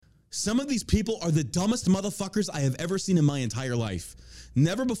Some of these people are the dumbest motherfuckers I have ever seen in my entire life.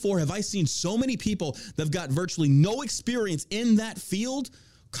 Never before have I seen so many people that have got virtually no experience in that field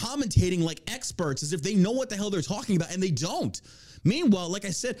commentating like experts as if they know what the hell they're talking about, and they don't. Meanwhile, like I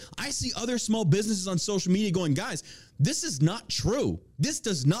said, I see other small businesses on social media going, guys, this is not true. This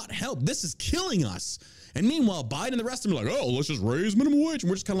does not help. This is killing us. And meanwhile, Biden and the rest of them are like, oh, let's just raise minimum wage. And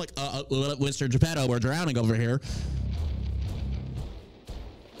we're just kind of like, Mr. Geppetto, we're drowning over here.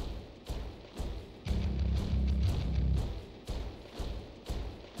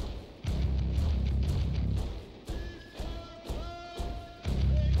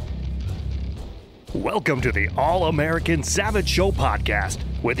 Welcome to the All-American Savage Show podcast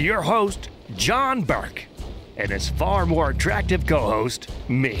with your host, John Burke, and his far more attractive co-host,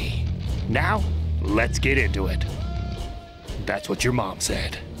 me. Now, let's get into it. That's what your mom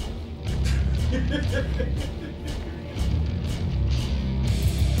said.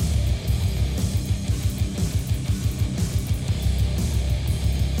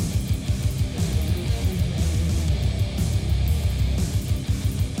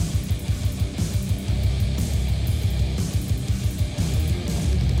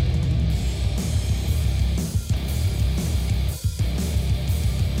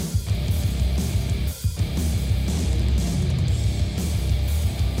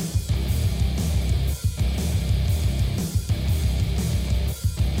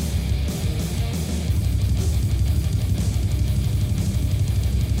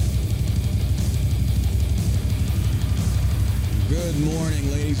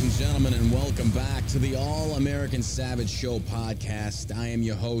 To the All-American Savage Show podcast. I am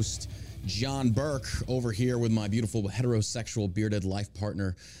your host, John Burke, over here with my beautiful heterosexual bearded life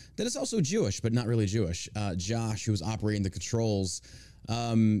partner that is also Jewish, but not really Jewish, Josh, who's operating the controls.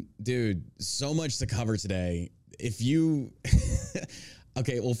 Dude, so much to cover today. If you...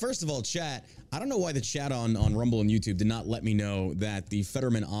 Okay, well, first of all, chat, I don't know why the chat on Rumble and YouTube did not let me know that the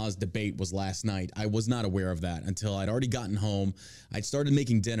Fetterman-Oz debate was last night. I was not aware of that until I'd already gotten home. I'd started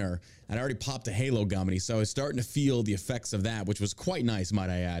making dinner. I'd already popped a Halo gummy, so I was starting to feel the effects of that, which was quite nice, might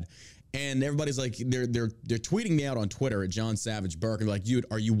I add. And everybody's like, they're tweeting me out on Twitter at John Savage Burke and like, dude,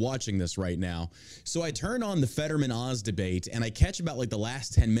 are you watching this right now? So I turn on the Fetterman-Oz debate and I catch about like the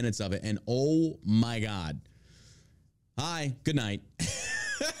last 10 minutes of it, and oh my God. Hi, good night.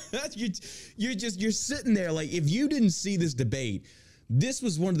 You're sitting there like, if you didn't see this debate, this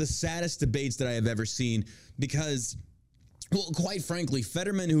was one of the saddest debates that I have ever seen because, well, quite frankly,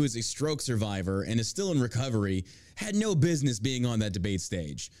 Fetterman, who is a stroke survivor and is still in recovery, had no business being on that debate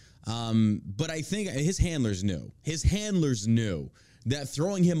stage. But I think his handlers knew. His handlers knew that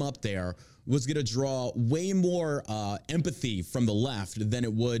throwing him up there was going to draw way more empathy from the left than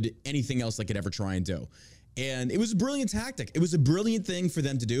it would anything else they could ever try and do. And it was a brilliant tactic. It was a brilliant thing for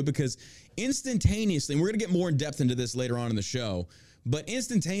them to do because instantaneously, and we're going to get more in depth into this later on in the show, but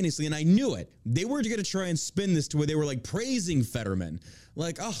instantaneously, and I knew it, they were going to try and spin this to where they were like praising Fetterman.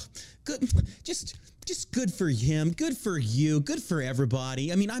 Like, oh, good, just good for him, good for you, good for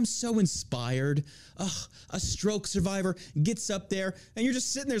everybody. I mean, I'm so inspired. Oh, a stroke survivor gets up there, and you're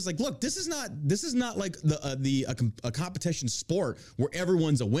just sitting there. It's like, look, this is not like a competition sport where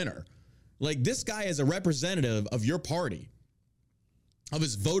everyone's a winner. Like, this guy is a representative of your party, of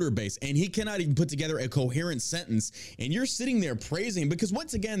his voter base, and he cannot even put together a coherent sentence, and you're sitting there praising him because,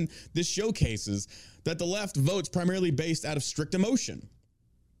 once again, this showcases that the left votes primarily based out of strict emotion.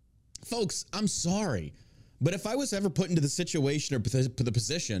 Folks, I'm sorry, but if I was ever put into the situation or the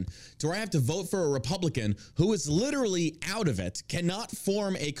position to where I have to vote for a Republican who is literally out of it, cannot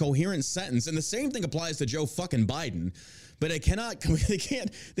form a coherent sentence, and the same thing applies to Joe fucking Biden, but they can't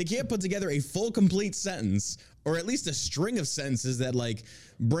put together a full, complete sentence, or at least a string of sentences that like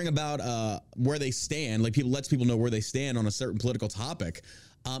bring about where they stand, like lets people know where they stand on a certain political topic.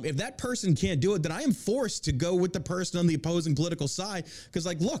 If that person can't do it, then I am forced to go with the person on the opposing political side. Because,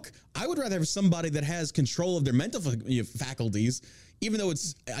 like, look, I would rather have somebody that has control of their mental faculties, even though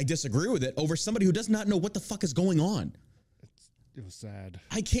I disagree with it, over somebody who does not know what the fuck is going on. It was sad.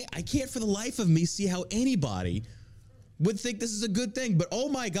 I can't for the life of me see how anybody would think this is a good thing. But oh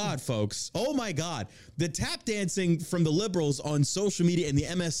my God, folks, oh my God, the tap dancing from the liberals on social media and the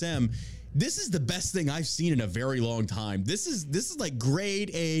MSM This is the best thing I've seen in a very long time. This is like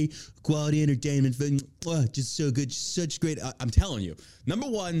grade A quality entertainment. Just so good, such great. I'm telling you. Number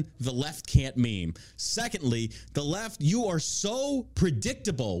one, the left can't meme. Secondly, the left, you are so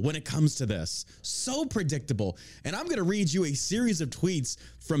predictable when it comes to this. So predictable. And I'm going to read you a series of tweets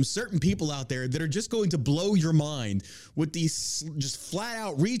from certain people out there that are just going to blow your mind with these just flat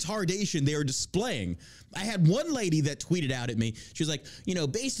out retardation they are displaying. I had one lady that tweeted out at me. She was like,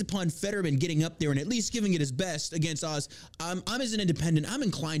 based upon Fetterman getting up there and at least giving it his best against us, I'm as an independent, I'm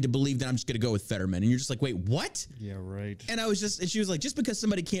inclined to believe that I'm just going to go with Fetterman. And you're just like, wait, what? Yeah, right. And she was like, just because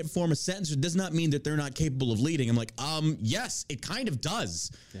somebody can't form a sentence does not mean that they're not capable of leading. I'm like, yes, it kind of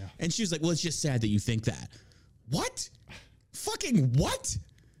does. Yeah. And she was like, well, it's just sad that you think that. What? Fucking what?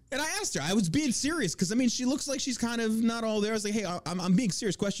 And I asked her, I was being serious because, she looks like she's kind of not all there. I was like, hey, I'm being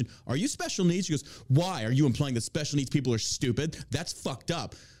serious. Question, are you special needs? She goes, why? Are you implying that special needs people are stupid? That's fucked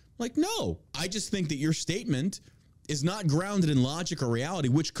up. I'm like, no, I just think that your statement is not grounded in logic or reality,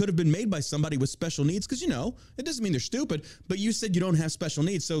 which could have been made by somebody with special needs because, it doesn't mean they're stupid, but you said you don't have special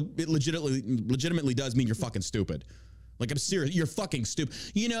needs, so it legitimately does mean you're fucking stupid. Like, I'm serious. You're fucking stupid.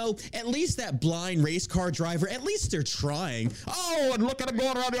 At least that blind race car driver, at least they're trying. Oh, and look at him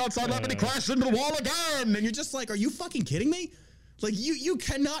going around the outside left and he crashed into the wall again. And you're just like, are you fucking kidding me? Like, you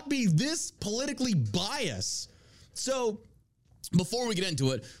cannot be this politically biased. So before we get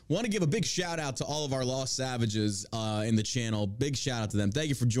into it, want to give a big shout out to all of our Lost Savages in the channel. Big shout out to them. Thank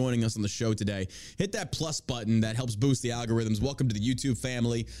you for joining us on the show today. Hit that plus button that helps boost the algorithms. Welcome to the YouTube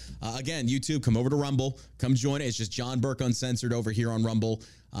family. Again, YouTube, come over to Rumble. Come join it. It's just John Burke Uncensored over here on Rumble.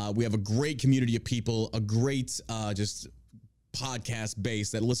 We have a great community of people, a great just podcast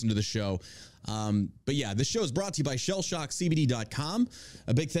base that listen to the show. But yeah, this show is brought to you by shellshockcbd.com.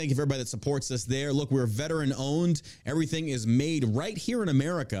 A big thank you for everybody that supports us there. Look, we're veteran owned. Everything is made right here in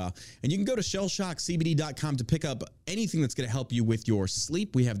America. And you can go to shellshockcbd.com to pick up anything that's going to help you with your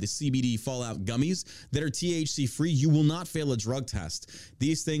sleep. We have the CBD Fallout gummies that are THC free. You will not fail a drug test.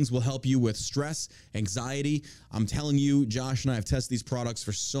 These things will help you with stress, anxiety. I'm telling you, Josh and I have tested these products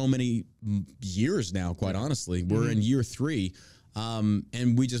for so many years now, quite honestly. We're in year 3.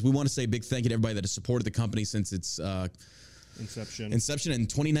 And we want to say a big thank you to everybody that has supported the company since its inception in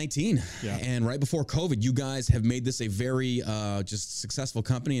 2019. Yeah. And right before COVID, you guys have made this a very just successful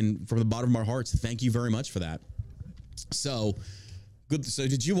company. And from the bottom of our hearts, thank you very much for that. So good. So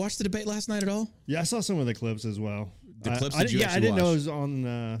did you watch the debate last night at all? Yeah, I saw some of the clips as well. The clips I did you actually didn't know it watch? was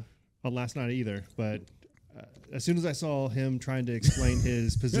on last night either, but as soon as I saw him trying to explain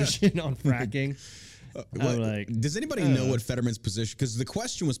his position on fracking, I'm like, does anybody know what Fetterman's position? Because the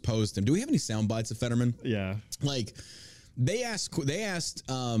question was posed to him. Do we have any sound bites of Fetterman? Yeah. Like, they asked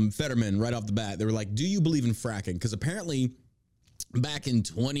Fetterman right off the bat. They were like, "Do you believe in fracking?" Because apparently, back in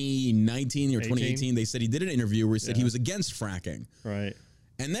 2019 or 2018, they said he did an interview where he said he was against fracking. Right.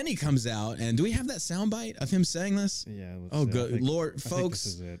 And then he comes out, and do we have that soundbite of him saying this? Yeah. Oh, good Lord, folks!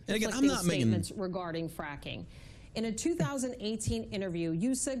 This is it. And again, I'm not making statements regarding fracking. In a 2018 interview,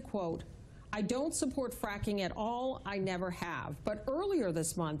 you said, "quote." I don't support fracking at all. I never have. But earlier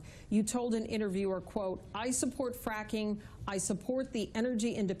this month, you told an interviewer, quote, I support fracking. I support the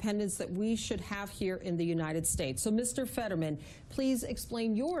energy independence that we should have here in the United States. So, Mr. Fetterman, please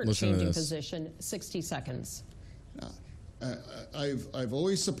explain your changing position. 60 seconds. I've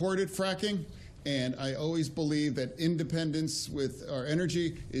always supported fracking. And I always believe that independence with our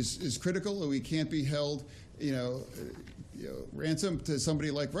energy is critical, and we can't be held, ransom to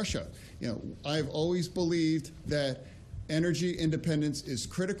somebody like Russia. I've always believed that energy independence is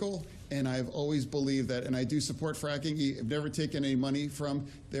critical, and I've always believed that, and I do support fracking. I've never taken any money from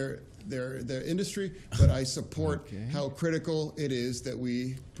their industry, but I support how critical it is that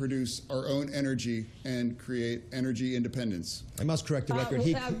we produce our own energy and create energy independence. I must correct the record.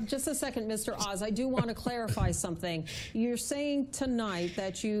 Just a second, Mr. Oz. I do want to clarify something. You're saying tonight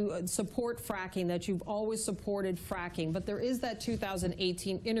that you support fracking, that you've always supported fracking, but there is that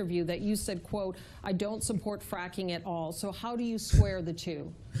 2018 interview that you said, quote, I don't support fracking at all. So how do you square the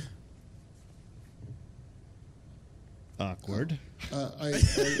two? Awkward. I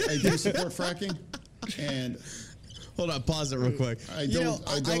do support fracking, and hold on, pause it real quick. I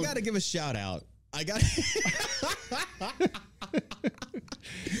got to give a shout out. I got.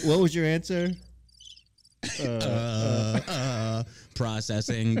 What was your answer?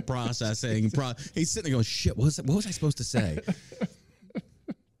 Processing. He's sitting there going, shit. What was I supposed to say?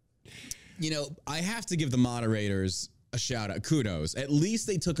 I have to give the moderators a shout out. Kudos. At least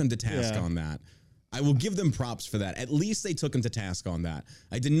they took him to task on that. I will give them props for that. At least they took him to task on that.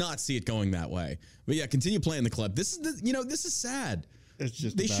 I did not see it going that way. But yeah, continue playing the clip. This is this is sad. It's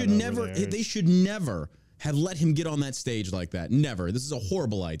just they should never have let him get on that stage like that. Never. This is a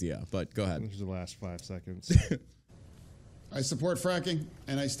horrible idea. But go ahead. This is the last 5 seconds. I support fracking,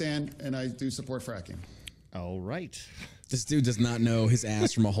 and I do support fracking. All right. This dude does not know his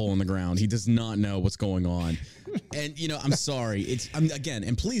ass from a hole in the ground. He does not know what's going on. And, I'm sorry. Again,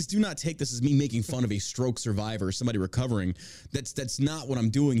 and please do not take this as me making fun of a stroke survivor, somebody recovering. That's not what I'm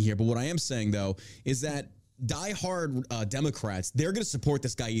doing here. But what I am saying, though, is that diehard Democrats, they're going to support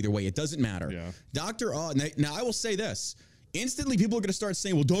this guy either way. It doesn't matter. Yeah. Dr. Oz, now I will say this. Instantly, people are going to start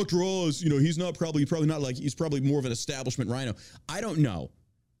saying, well, Dr. Oz, he's probably not like, he's probably more of an establishment rhino. I don't know.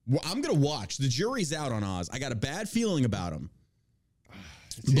 Well, I'm going to watch. The jury's out on Oz. I got a bad feeling about him.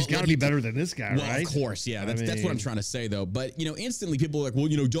 He's got to be better than this guy, right? Of course, yeah. That's what I'm trying to say, though. But, instantly people are like, well,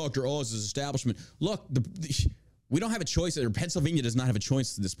 Dr. Oz is establishment. Look, we don't have a choice, or Pennsylvania does not have a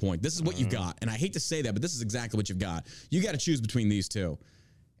choice at this point. This is what you've got. And I hate to say that, but this is exactly what you've got. You got to choose between these two.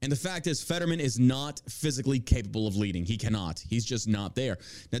 And the fact is, Fetterman is not physically capable of leading. He cannot. He's just not there.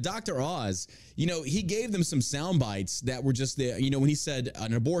 Now, Dr. Oz, he gave them some sound bites that were just there. When he said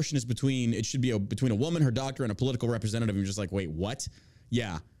an abortion is between a woman, her doctor, and a political representative. You're just like, wait, what?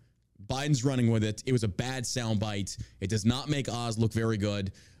 Yeah. Biden's running with it. It was a bad sound bite. It does not make Oz look very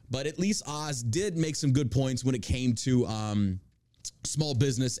good. But at least Oz did make some good points when it came to small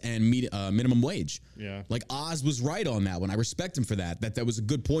business and minimum wage. Yeah. Like Oz was right on that one. I respect him for that. That was a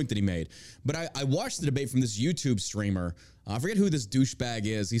good point that he made. But I watched the debate from this YouTube streamer. I forget who this douchebag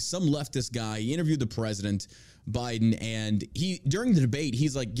is. He's some leftist guy. He interviewed the president, Biden, and during the debate,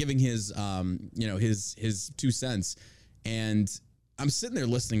 he's like giving his 2 cents. And I'm sitting there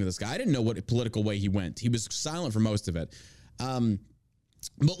listening to this guy. I didn't know what political way he went. He was silent for most of it.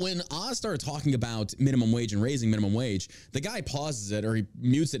 But when Oz started talking about minimum wage and raising minimum wage, the guy pauses it or he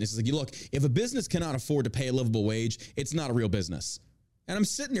mutes it and he says, like, look, if a business cannot afford to pay a livable wage, it's not a real business. And I'm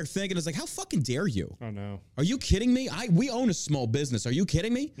sitting there thinking, it's like, how fucking dare you? Oh, no. Are you kidding me? We own a small business. Are you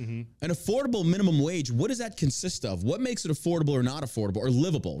kidding me? Mm-hmm. An affordable minimum wage, what does that consist of? What makes it affordable or not affordable, or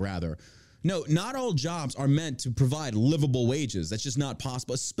livable, rather? No, not all jobs are meant to provide livable wages. That's just not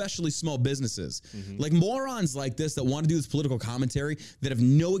possible, especially small businesses. Mm-hmm. Like morons like this that want to do this political commentary, that have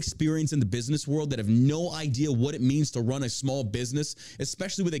no experience in the business world, that have no idea what it means to run a small business,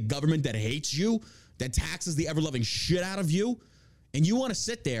 especially with a government that hates you, that taxes the ever-loving shit out of you. And you want to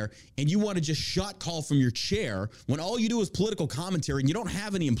sit there and you want to just shot call from your chair when all you do is political commentary and you don't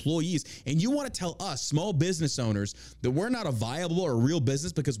have any employees, and you want to tell us small business owners that we're not a viable or a real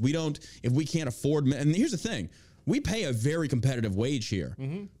business because if we can't afford. And here's the thing. We pay a very competitive wage here.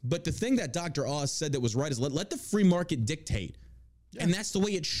 Mm-hmm. But the thing that Dr. Oz said that was right is let the free market dictate. Yeah. And that's the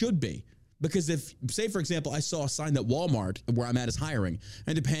way it should be. Because if, say, for example, I saw a sign that Walmart, where I'm at, is hiring,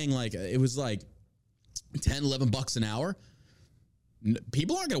 and they're paying it was like $10, $11 an hour.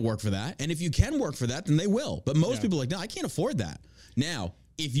 People aren't going to work for that. And if you can work for that, then they will. But most people are like, no, I can't afford that. Now,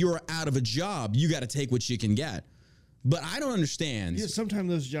 if you're out of a job, you got to take what you can get. But I don't understand. Yeah, sometimes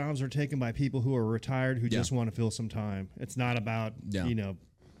those jobs are taken by people who are retired who just want to fill some time. It's not about,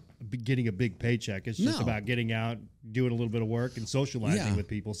 getting a big paycheck. It's just about getting out, doing a little bit of work, and socializing with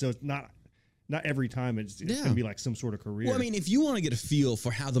people. So it's not every time it's going to be like some sort of career. Well, I mean, if you want to get a feel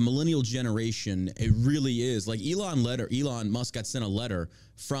for how the millennial generation, it really is, like Elon Musk got sent a letter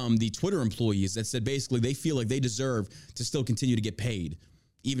from the Twitter employees that said basically they feel like they deserve to still continue to get paid,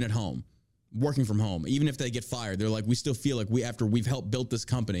 even at home, working from home. Even if they get fired, they're like, we still feel like after we've helped build this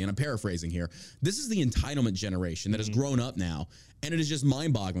company, and I'm paraphrasing here, this is the entitlement generation that has grown up now, and it is just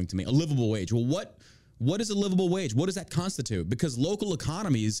mind-boggling to me. A livable wage. Well, what is a livable wage? What does that constitute? Because local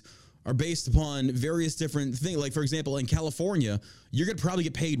economies are based upon various different things. Like, for example, in California, you're going to probably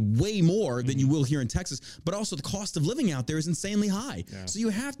get paid way more than you will here in Texas, but also the cost of living out there is insanely high. Yeah. So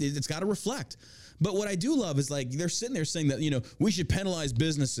it's got to reflect. But what I do love is, like, they're sitting there saying that, we should penalize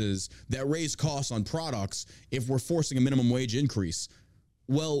businesses that raise costs on products if we're forcing a minimum wage increase.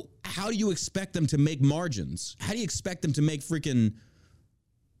 Well, how do you expect them to make margins? How do you expect them to make freaking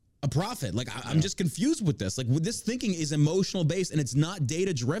a profit? Like, I'm just confused with this. Like, this thinking is emotional based and it's not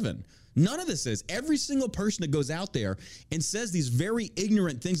data driven. None of this is. Every single person that goes out there and says these very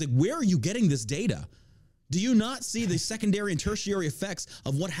ignorant things, like, where are you getting this data? Do you not see the secondary and tertiary effects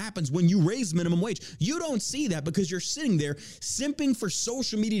of what happens when you raise minimum wage? You don't see that because you're sitting there simping for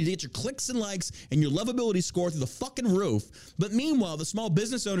social media to get your clicks and likes and your lovability score through the fucking roof. But meanwhile, the small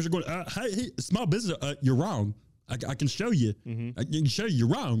business owners are going, hey, small business, you're wrong. I can show you. Mm-hmm. I can show you you're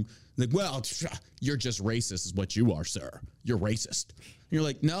wrong. Like, well, you're just racist is what you are, sir. You're racist. And you're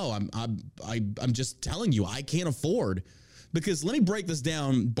like, no, I'm just telling you, I can't afford Because let me break this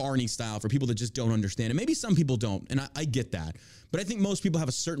down Barney style for people that just don't understand. And maybe some people don't, and I get that. But I think most people have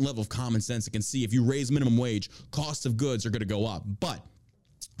a certain level of common sense that can see if you raise minimum wage, cost of goods are going to go up. But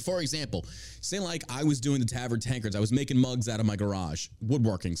for example, say like I was doing the Tavern Tankards. I was making mugs out of my garage,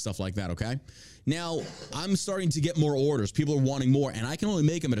 woodworking, stuff like that, okay? Now, I'm starting to get more orders. People are wanting more, and I can only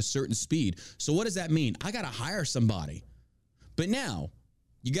make them at a certain speed. So what does that mean? I got to hire somebody. But now,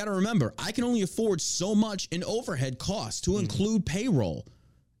 you got to remember, I can only afford so much in overhead costs to include payroll.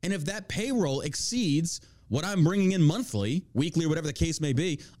 And if that payroll exceeds what I'm bringing in monthly, weekly, or whatever the case may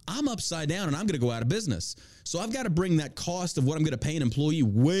be, I'm upside down and I'm going to go out of business. So I've got to bring that cost of what I'm going to pay an employee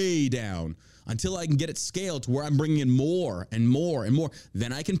way down until I can get it scaled to where I'm bringing in more and more and more.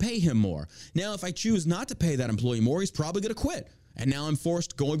 Then I can pay him more. Now, if I choose not to pay that employee more, he's probably going to quit. And now I'm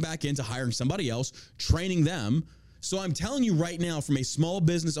forced going back into hiring somebody else, training them. So I'm telling you right now, from a small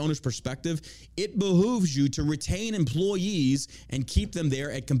business owner's perspective, it behooves you to retain employees and keep them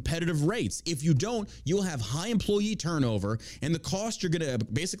there at competitive rates. If you don't, you'll have high employee turnover, and the cost you're going to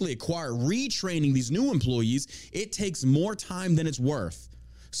basically acquire retraining these new employees, it takes more time than it's worth.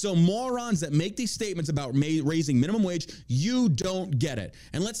 So morons that make these statements about raising minimum wage, you don't get it.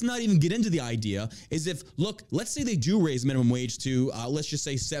 And let's not even get into the idea is if, look, let's say they do raise minimum wage to, let's just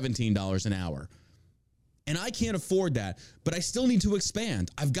say $17 an hour. And I can't afford that, but I still need to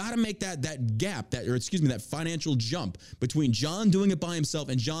expand. I've got to make that gap, that financial jump between John doing it by himself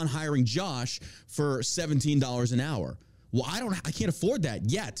and John hiring Josh for $17 an hour. Well, I can't afford that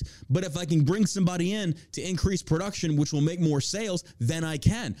yet, but if I can bring somebody in to increase production, which will make more sales, then I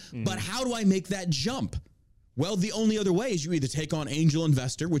can. But how do I make that jump? Well, the only other way is you either take on angel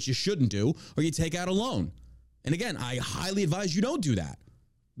investor, which you shouldn't do, or you take out a loan. And again, I highly advise you don't do that.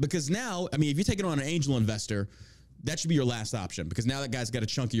 Because now, I mean, if you're taking on an angel investor, that should be your last option, because now that guy's got a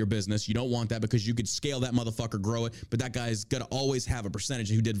chunk of your business. You don't want that because you could scale that motherfucker, grow it, but that guy's going to always have a percentage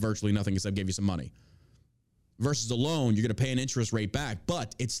who did virtually nothing except give you some money. Versus a loan, you're going to pay an interest rate back,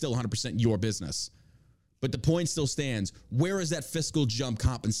 but it's still 100% your business. But the point still stands. Where is that fiscal jump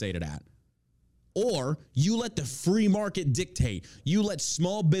compensated at? Or you let the free market dictate. You let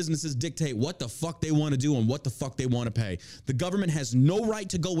small businesses dictate what the fuck they want to do and what the fuck they want to pay. The government has no right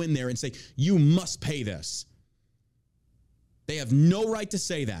to go in there and say, you must pay this. They have no right to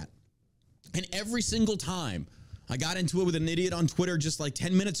say that. And every single time, I got into it with an idiot on Twitter just like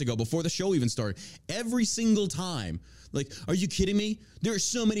 10 minutes ago before the show even started. Every single time, like, are you kidding me? There are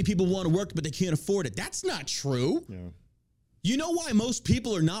so many people who want to work, but they can't afford it. That's not true. Yeah. You know why most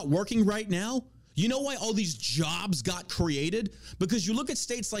people are not working right now? You know why all these jobs got created? Because you look at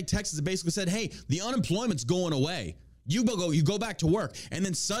states like Texas that basically said, hey, the unemployment's going away. You go back to work. And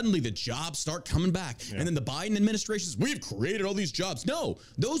then suddenly the jobs start coming back. Yeah. And then the Biden administration says, we've created all these jobs. No,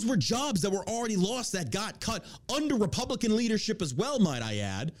 those were jobs that were already lost that got cut under Republican leadership as well, might I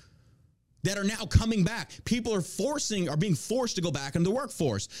add, that are now coming back. People are being forced to go back into the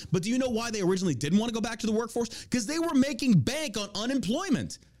workforce. But do you know why they originally didn't want to go back to the workforce? Because they were making bank on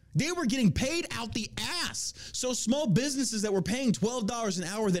unemployment. They were getting paid out the ass. So small businesses that were paying $12 an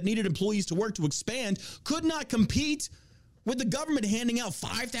hour that needed employees to work to expand could not compete with the government handing out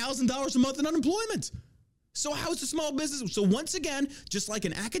 $5,000 a month in unemployment. So how is the small business? So once again, just like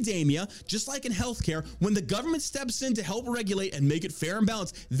in academia, just like in healthcare, when the government steps in to help regulate and make it fair and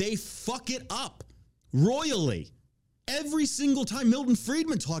balanced, they fuck it up royally. Every single time. Milton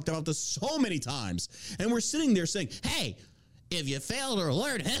Friedman talked about this so many times. And we're sitting there saying, hey, if you fail to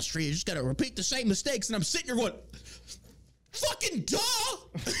learn history, you just got to repeat the same mistakes. And I'm sitting here going, fucking duh.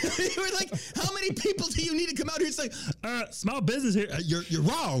 You're like, how many people do you need to come out here and say, small business here? You're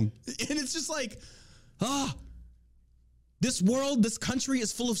wrong. And it's just like, this world, this country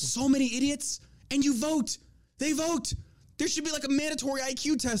is full of so many idiots. And you vote. They vote. There should be like a mandatory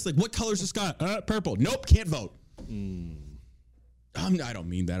IQ test. Like, what color is the sky? Purple. Nope, can't vote. I don't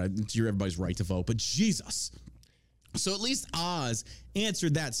mean that. It's everybody's right to vote. But Jesus. So at least Oz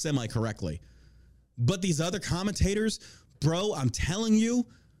answered that semi-correctly. But these other commentators, bro, I'm telling you,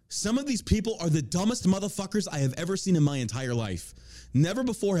 some of these people are the dumbest motherfuckers I have ever seen in my entire life. Never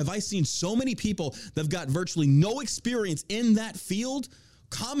before have I seen so many people that have got virtually no experience in that field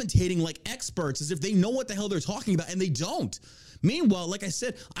commentating like experts as if they know what the hell they're talking about, and they don't. Meanwhile, like I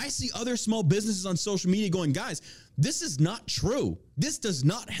said, I see other small businesses on social media going, guys, this is not true. This does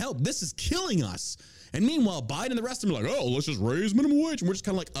not help. This is killing us. And meanwhile, Biden and the rest of them are like, oh, let's just raise minimum wage. And we're just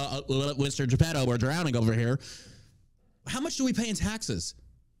kind of like, Mr. Geppetto, we're drowning over here. How much do we pay in taxes?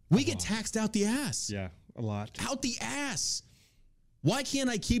 We get taxed out the ass. Yeah, a lot. Out the ass. Why can't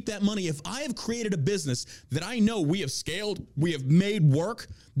I keep that money? If I have created a business that I know we have scaled, we have made work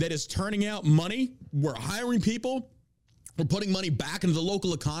that is turning out money, we're hiring people, We're putting money back into the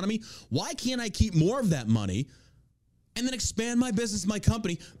local economy. Why can't I keep more of that money and then expand my business, my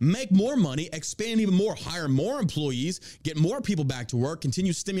company, make more money, expand even more, hire more employees, get more people back to work,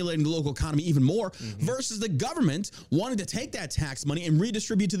 continue stimulating the local economy even more, versus the government wanting to take that tax money and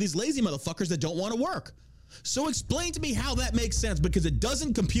redistribute to these lazy motherfuckers that don't want to work? So explain to me how that makes sense, because it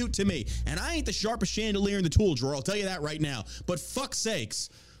doesn't compute to me. And I ain't the sharpest chandelier in the tool drawer, I'll tell you that right now. But fuck's sakes,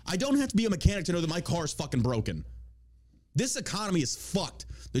 I don't have to be a mechanic to know that my car is fucking broken. This economy is fucked.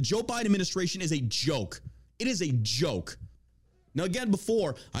 The Joe Biden administration is a joke. It is a joke. Now, again,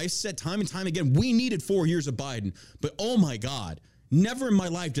 before, I said time and time again, we needed 4 years of Biden. But oh my God, never in my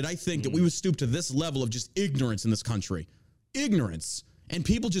life did I think that we would stoop to this level of just ignorance in this country. Ignorance. And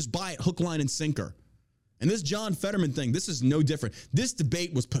people just buy it hook, line, and sinker. And this John Fetterman thing, this is no different. This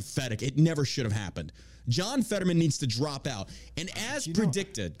debate was pathetic. It never should have happened. John Fetterman needs to drop out. And as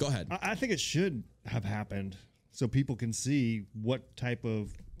predicted, go ahead. I think it should have happened so people can see what type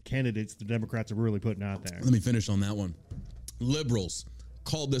of candidates the Democrats are really putting out there. Let me finish on that one. Liberals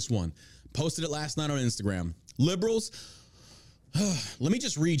called this one. Posted it last night on Instagram. Liberals, let me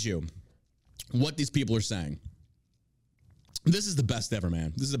just read you what these people are saying. This is the best ever,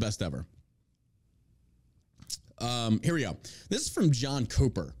 man. This is the best ever. Here we go. This is from John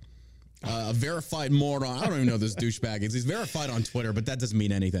Cooper, a verified moron. I don't even know this douchebag is. He's verified on Twitter, but that doesn't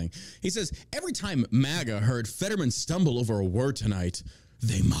mean anything. He says, every time MAGA heard Fetterman stumble over a word tonight,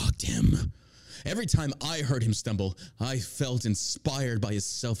 they mocked him. Every time I heard him stumble, I felt inspired by his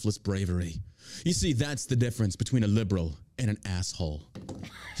selfless bravery. You see, that's the difference between a liberal and an asshole,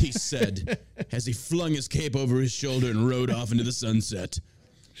 he said as he flung his cape over his shoulder and rode off into the sunset.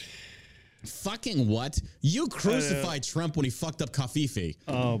 Fucking what? You crucified Trump when he fucked up Kafifi.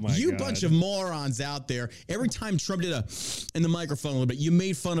 Oh my God. You bunch of morons out there. Every time Trump did in the microphone a little bit, you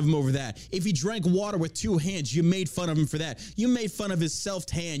made fun of him over that. If he drank water with 2 hands, you made fun of him for that. You made fun of his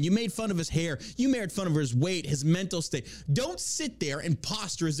self-tan. You made fun of his hair. You made fun of his weight, his mental state. Don't sit there and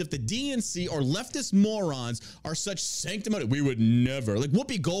posture as if the DNC or leftist morons are such sanctimonious. We would never. Like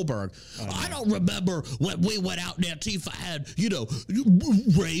Whoopi Goldberg. I don't remember when we went out there, Tifa had,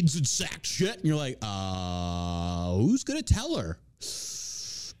 raids and sacked shit. And you're like, who's going to tell her?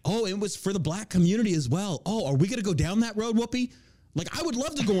 Oh, it was for the black community as well. Oh, are we going to go down that road, Whoopi? Like, I would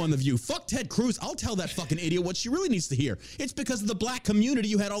love to go on The View. Fuck Ted Cruz. I'll tell that fucking idiot what she really needs to hear. It's because of the black community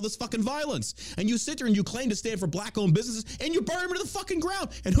you had all this fucking violence. And you sit there and you claim to stand for black-owned businesses, and you burn them to the fucking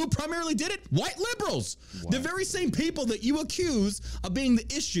ground. And who primarily did it? White liberals. What? The very same people that you accuse of being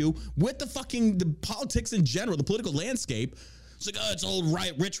the issue with the politics in general, the political landscape. It's like, oh, it's old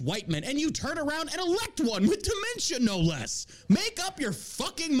rich white men. And you turn around and elect one with dementia, no less. Make up your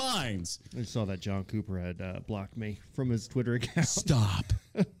fucking minds. I saw that John Cooper had blocked me from his Twitter account. Stop.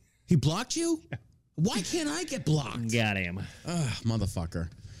 He blocked you? Why can't I get blocked? Got him.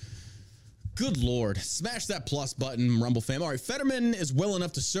 Motherfucker. Good Lord. Smash that plus button, Rumble fam. All right, Fetterman is well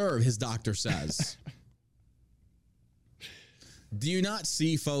enough to serve, his doctor says. Do you not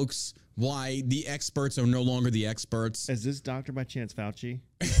see, folks, why the experts are no longer the experts? Is this doctor by chance Fauci?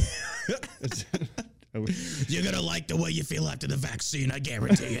 You're going to like the way you feel after the vaccine, I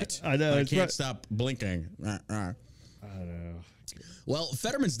guarantee it. I know. I can't stop blinking. I know. Well,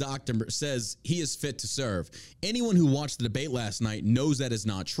 Fetterman's doctor says he is fit to serve. Anyone who watched the debate last night knows that is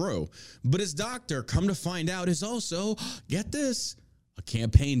not true. But his doctor, come to find out, is also, get this, a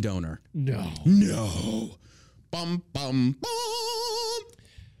campaign donor. No. Bum, bum, bum.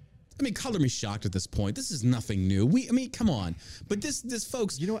 I mean, color me shocked at this point. This is nothing new. Come on. But this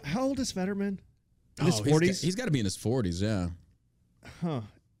folks. You know what? How old is Fetterman? In his 40s? He's got to be in his 40s, yeah. Huh.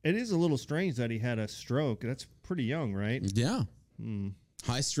 It is a little strange that he had a stroke. That's pretty young, right? Yeah.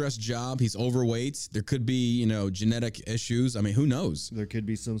 High stress job. He's overweight. There could be, genetic issues. I mean, who knows? There could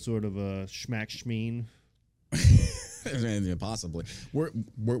be some sort of a schmack-schmeen. Possibly. We're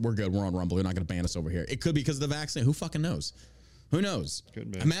good. We're on Rumble. They're not going to ban us over here. It could be because of the vaccine. Who fucking knows? Who knows?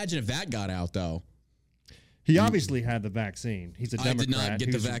 Could be. Imagine if that got out, though. He obviously had the vaccine. He's a Democrat. I did not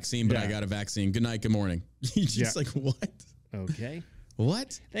get the vaccine, but I got a vaccine. Good night, good morning. Just like, what? Okay.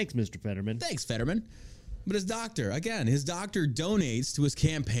 What? Thanks, Mr. Fetterman. Thanks, Fetterman. But his doctor donates to his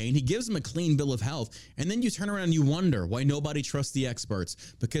campaign. He gives him a clean bill of health. And then you turn around and you wonder why nobody trusts the experts.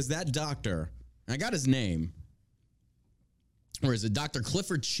 Because that doctor, I got his name. Or is it Dr.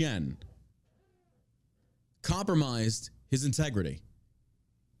 Clifford Chen? Compromised his integrity.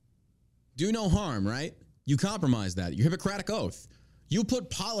 Do no harm, right? You compromise that. Your Hippocratic oath. You put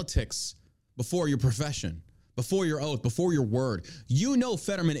politics before your profession, before your oath, before your word. You know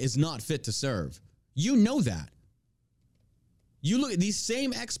Fetterman is not fit to serve. You know that. You look at these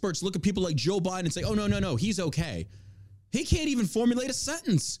same experts, look at people like Joe Biden and say, oh, no, he's okay. He can't even formulate a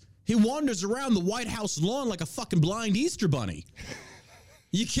sentence. He wanders around the White House lawn like a fucking blind Easter bunny.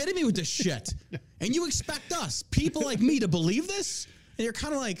 You kidding me with this shit? And you expect us, people like me, to believe this? And you're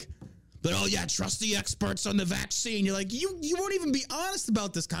kind of like, but oh yeah, trust the experts on the vaccine. You're like, you won't even be honest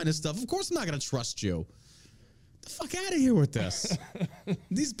about this kind of stuff. Of course I'm not going to trust you. Get the fuck out of here with this.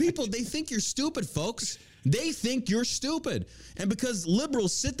 These people, they think you're stupid, folks. They think you're stupid. And because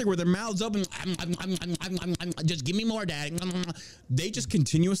liberals sit there with their mouths open, just give me more, daddy. They just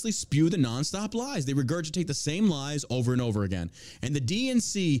continuously spew the nonstop lies. They regurgitate the same lies over and over again. And the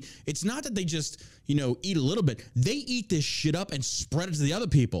DNC, it's not that they just, eat a little bit. They eat this shit up and spread it to the other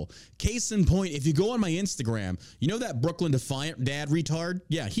people. Case in point, if you go on my Instagram, you know that Brooklyn Defiant dad retard?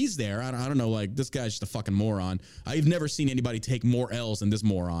 Yeah, he's there. I don't know, like, this guy's just a fucking moron. I've never seen anybody take more L's than this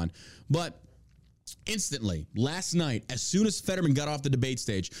moron. But instantly, last night, as soon as Fetterman got off the debate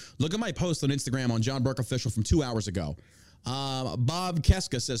stage, look at my post on Instagram on John Burke Official from 2 hours ago. Bob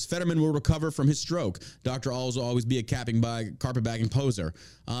Keska says Fetterman will recover from his stroke. Dr. Alls will always be a carpetbagging poser.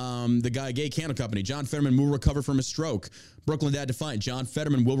 The guy, Gay Candle Company, John Fetterman will recover from his stroke. Brooklyn Dad Defiant, John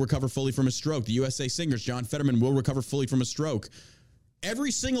Fetterman will recover fully from his stroke. The USA Singers, John Fetterman will recover fully from a stroke.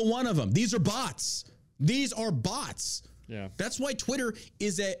 Every single one of them. These are bots. These are bots. Yeah. That's why Twitter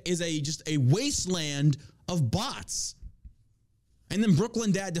is just a wasteland of bots. And then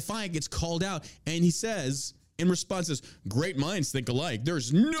Brooklyn Dad Defiant gets called out, and he says, in response, says, great minds think alike.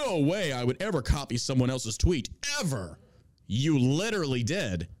 There's no way I would ever copy someone else's tweet, ever. You literally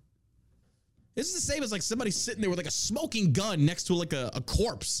did. This is the same as like somebody sitting there with like a smoking gun next to like a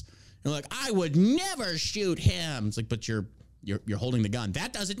corpse. You're like, I would never shoot him. It's like, but you're holding the gun.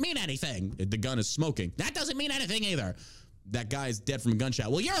 That doesn't mean anything. The gun is smoking. That doesn't mean anything either. That guy's dead from a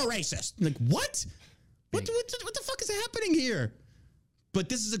gunshot. Well, you're a racist. I'm like, what? What the fuck is happening here? But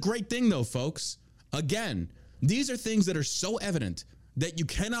this is a great thing, though, folks. Again, these are things that are so evident that you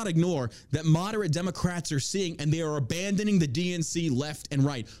cannot ignore, that moderate Democrats are seeing, and they are abandoning the DNC left and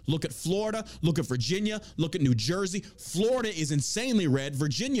right. Look at Florida. Look at Virginia. Look at New Jersey. Florida is insanely red.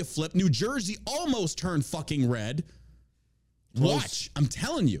 Virginia flipped. New Jersey almost turned fucking red. Close. Watch. I'm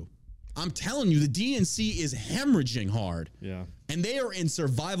telling you, the DNC is hemorrhaging hard. Yeah. And they are in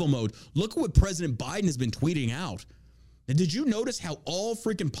survival mode. Look at what President Biden has been tweeting out. And did you notice how all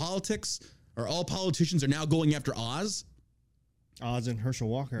freaking politicians are now going after Oz? Oz and Herschel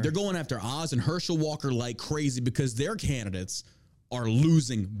Walker. They're going after Oz and Herschel Walker like crazy because their candidates are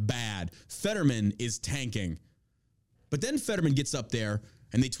losing bad. Fetterman is tanking. But then Fetterman gets up there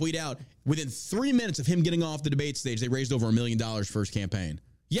and they tweet out, within 3 minutes of him getting off the debate stage, they raised over $1 million for his campaign.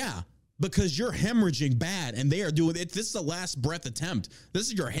 Yeah, because you're hemorrhaging bad, and they are doing it. This is a last breath attempt. This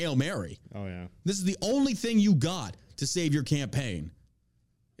is your Hail Mary. Oh, yeah. This is the only thing you got to save your campaign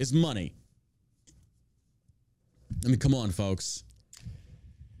is money. I mean, come on, folks.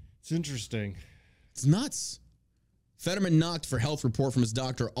 It's interesting. It's nuts. Fetterman knocked for health report from his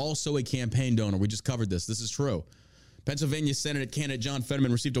doctor, also a campaign donor. We just covered this. This is true. Pennsylvania Senate candidate John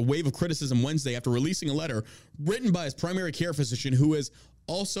Fetterman received a wave of criticism Wednesday after releasing a letter written by his primary care physician who has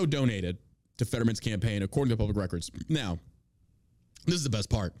also donated to Fetterman's campaign, according to public records. Now, this is the best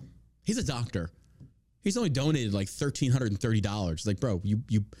part. He's a doctor. He's only donated like $1,330. Like, bro, you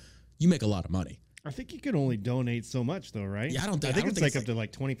make a lot of money. I think you can only donate so much, though, right? Yeah, I think it's like up to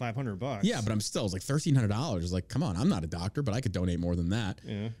like $2,500. Yeah, but I'm still, it's like $1,300. It's like, come on, I'm not a doctor, but I could donate more than that.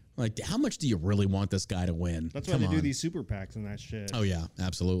 Yeah. Like, how much do you really want this guy to win? That's why they do these super PACs and that shit. Oh yeah,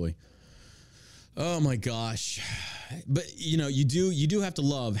 absolutely. Oh my gosh. But you do have to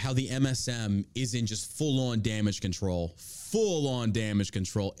love how the MSM is in just full-on damage control. Full-on damage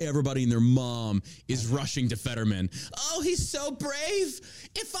control. Everybody and their mom is rushing to Fetterman. Oh, he's so brave.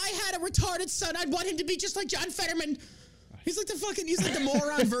 If I had a retarded son, I'd want him to be just like John Fetterman. He's like the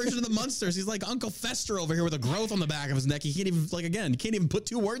moron version of the Munsters. He's like Uncle Fester over here with a growth on the back of his neck. He can't even put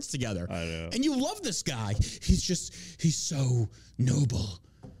two words together. I know. And you love this guy. He's so noble.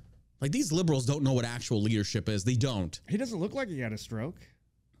 Like, these liberals don't know what actual leadership is. They don't. He doesn't look like he had a stroke.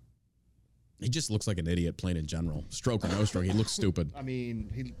 He just looks like an idiot, plain in general. Stroke or no stroke, he looks stupid. I mean,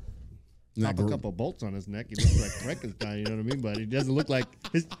 he pop a couple bolts on his neck. He looks like Frankenstein, you know what I mean? But he doesn't look like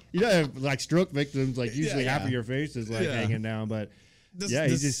like stroke victims, like usually half of your face is like hanging down. But he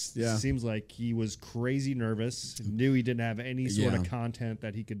just seems like he was crazy nervous, knew he didn't have any sort of content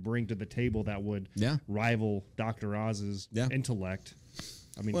that he could bring to the table that would rival Dr. Oz's intellect.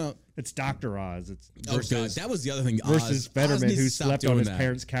 I mean, it's Dr. Oz. It's versus, that was the other thing. Versus Fetterman, who slept on his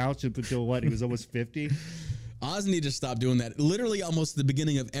parents' couch until he was almost 50. Oz needed to stop doing that. Literally, almost at the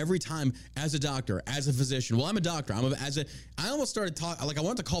beginning of every time, as a doctor, as a physician. Well, I'm a doctor. I almost started talking. Like, I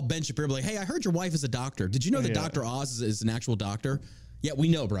wanted to call Ben Shapiro, like, hey, I heard your wife is a doctor. Did you know that Dr. Oz is an actual doctor? Yeah, we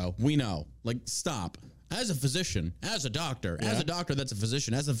know, bro. We know. Like, stop. As a physician, as a doctor, as a doctor that's a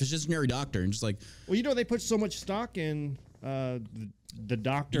physician, as a physicianary doctor, and just like. Well, they put so much stock in the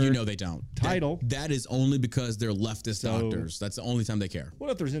doctor. They don't. Title. That is only because they're leftist doctors. That's the only time they care. What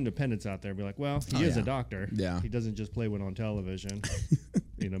if there's independents out there? Be like, well, he is a doctor. Yeah. He doesn't just play one on television.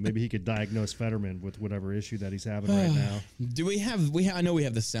 Maybe he could diagnose Fetterman with whatever issue that he's having right now. Do we have? I know we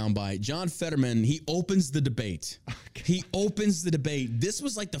have the soundbite. John Fetterman. He opens the debate. He opens the debate. This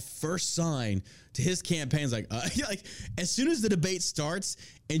was like the first sign to his campaigns. Like as soon as the debate starts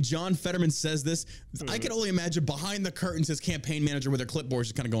and John Fetterman says this, I can only imagine behind the curtains his campaign manager with their clipboards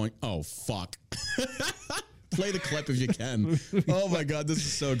just kind of going, "Oh fuck." Play the clip if you can. Oh my God, this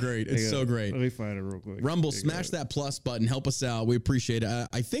is so great. It's so great. Let me find it real quick. Rumble, smash that plus button. Help us out. We appreciate it.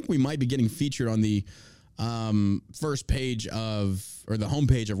 I think we might be getting featured on the first page the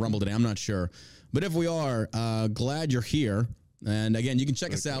homepage of Rumble today. I'm not sure. But if we are, glad you're here. And again, you can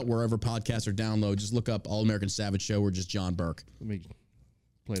check us out wherever podcasts are downloaded. Just look up All American Savage Show or just John Burke. Let me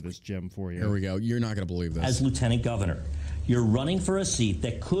play this gem for you. Here we go. You're not going to believe this. As lieutenant governor, you're running for a seat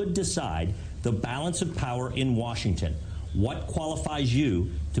that could decide the balance of power in Washington. What qualifies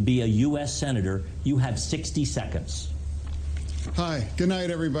you to be a U.S. Senator? You have 60 seconds. Hi, good night,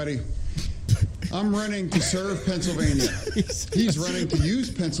 everybody. I'm running to serve Pennsylvania. He's running to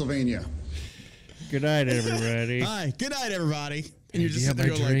use Pennsylvania. Good night, everybody. Hi, good night, everybody. And you're just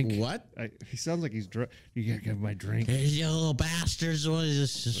sitting there like, what? He sounds like he's drunk. You gotta give my drink. Hey, you little bastards. What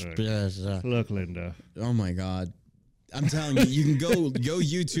is this? Look, Linda. Oh, my God. I'm telling you, you can go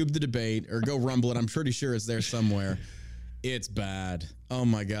YouTube the debate or go Rumble it. I'm pretty sure it's there somewhere. It's bad. Oh,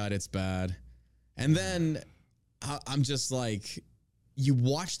 my God, it's bad. And then I'm just like, you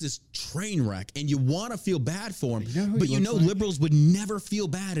watch this train wreck and you want to feel bad for him, but liberals would never feel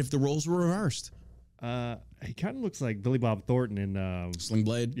bad if the roles were reversed. He kind of looks like Billy Bob Thornton in Sling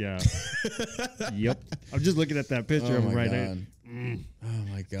Blade. Yeah. Yep. I'm just looking at that picture of him right now. Oh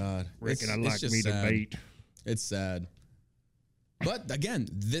my God. Reckon I like me debate. It's sad. But again,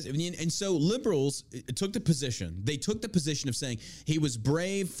 and so liberals took the position. They took the position of saying he was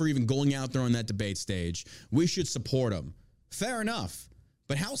brave for even going out there on that debate stage. We should support him. Fair enough.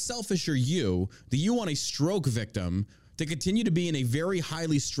 But how selfish are you that you want a stroke victim to continue to be in a very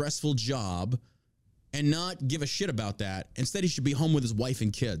highly stressful job and not give a shit about that? Instead, he should be home with his wife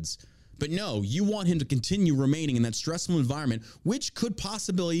and kids. But no, you want him to continue remaining in that stressful environment, which could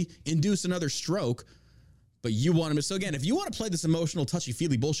possibly induce another stroke. But you want him to. So again, if you want to play this emotional,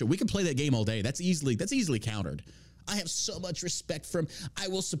 touchy-feely bullshit, we can play that game all day. That's easily countered. I have so much respect for him. I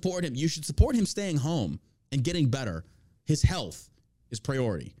will support him. You should support him staying home and getting better. His health is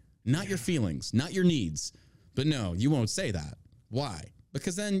priority, not your feelings, not your needs. But no, you won't say that. Why?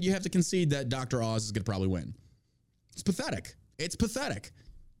 Because then you have to concede that Dr. Oz is going to probably win. It's pathetic. It's pathetic.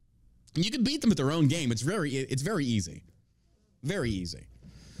 And you can beat them at their own game. It's very easy. Very easy.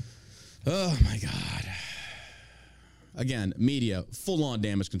 Oh, my God. Again, media, full-on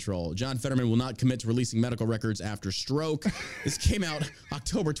damage control. John Fetterman will not commit to releasing medical records after stroke. This came out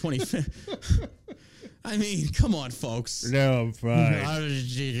October 25th. I mean, come on, folks. No, I'm fine. It's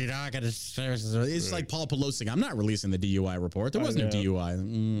like Paul Pelosi. I'm not releasing the DUI report. There wasn't a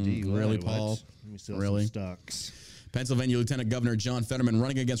DUI. Really, Paul? Let me sell really? Some stocks. Pennsylvania Lieutenant Governor John Fetterman,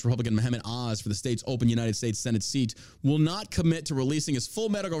 running against Republican Mohammed Oz for the state's open United States Senate seat, will not commit to releasing his full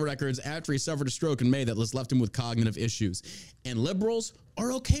medical records after he suffered a stroke in May that left him with cognitive issues. And liberals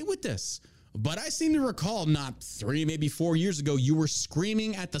are okay with this. But I seem to recall not 3, maybe 4 years ago, you were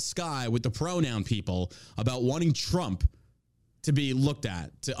screaming at the sky with the pronoun people about wanting Trump to be looked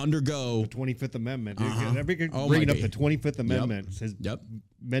at, to undergo the 25th Amendment. Bringing up the 25th Amendment, his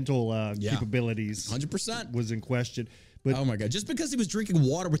mental capabilities 100% was in question. But oh my God! Just because he was drinking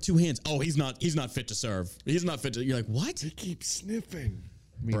water with 2 hands, he's not fit to serve. He's not fit to. You're like, what? He keeps sniffing.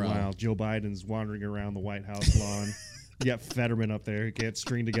 Meanwhile, Joe Biden's wandering around the White House lawn. You got Fetterman up there who can't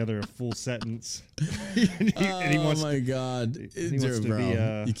string together a full sentence. Oh my God! He wants to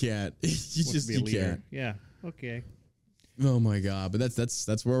be. You can't. You can't. Yeah. Okay. Oh my God! But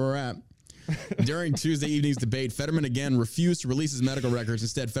that's where we're at. During Tuesday evening's debate, Fetterman again refused to release his medical records.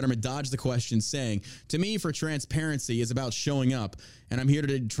 Instead, Fetterman dodged the question, saying, "To me, for transparency is about showing up, and I'm here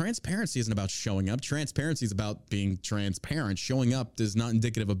today." Transparency isn't about showing up. Transparency is about being transparent. Showing up is not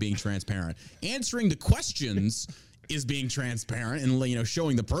indicative of being transparent. Answering the questions is being transparent and, you know,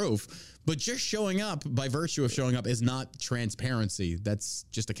 showing the proof. But just showing up by virtue of showing up is not transparency. That's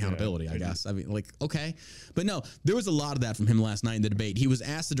just accountability, I guess. I mean, like, okay. But no, there was a lot of that from him last night in the debate. He was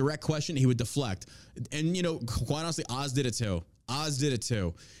asked a direct question, he would deflect. And, you know, quite honestly, Oz did it too.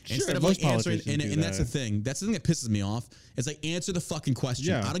 Sure, Instead of like answering, and that's the thing. That's the thing that pisses me off. It's like, answer the fucking question.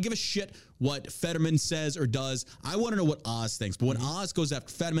 Yeah. I don't give a shit what Fetterman says or does. I want to know what Oz thinks. But when Oz goes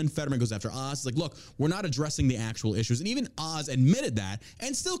after Fetterman, Fetterman goes after Oz. It's like, look, we're not addressing the actual issues. And even Oz admitted that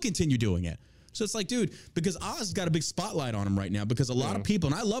and still continue doing it. So it's like, dude, because Oz got a big spotlight on him right now because a lot of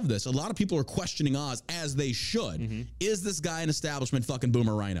people, and I love this, a lot of people are questioning Oz as they should. Is this guy an establishment fucking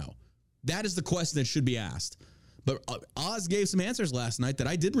boomer rhino? That is the question that should be asked. But Oz gave some answers last night that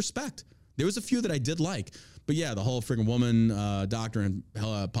I did respect. There was a few that I did like. But yeah, the whole freaking woman doctor and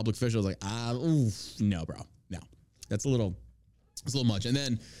public official was like, no, bro. No. That's a little much. And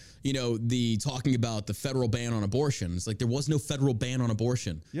then, you know, the talking about the federal ban on abortion. It's like there was no federal ban on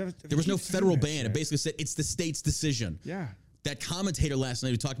abortion. Yeah, there was no federal ban. It basically said it's the state's decision. Yeah. That commentator last night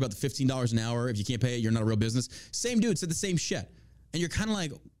who talked about the $15 an hour, if you can't pay it, you're not a real business. Same dude said the same shit. And you're kind of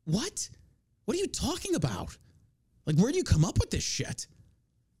like, what? What are you talking about? Like, where do you come up with this shit?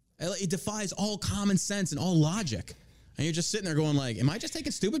 It defies all common sense and all logic. And you're just sitting there going like, am I just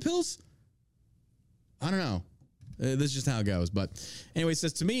taking stupid pills? I don't know. This is just how it goes. But anyway, it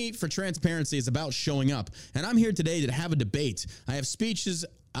says, to me, for transparency, it's about showing up. And I'm here today to have a debate. I have speeches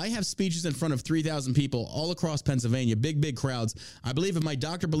in front of 3,000 people all across Pennsylvania, big crowds. I believe if my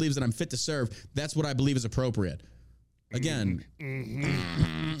doctor believes that I'm fit to serve, that's what I believe is appropriate. Again,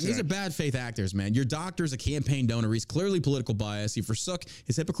 these are bad faith actors, man. Your doctor's a campaign donor. He's clearly political bias. He forsook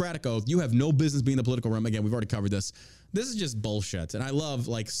his Hippocratic oath. You have no business being in the political realm. Again, we've already covered this. This is just bullshit. And I love,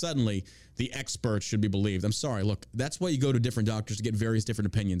 like, suddenly the experts should be believed. I'm sorry. Look, that's why you go to different doctors to get various different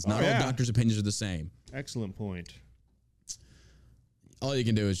opinions. Not all doctors' opinions are the same. Excellent point. All you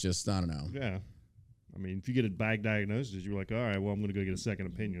can do is just, I don't know. Yeah. I mean, if you get a bad diagnosis, you're like, all right, well, I'm going to go get a second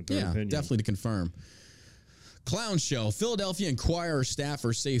opinion, third opinion. Definitely to confirm. Clown show. Philadelphia Inquirer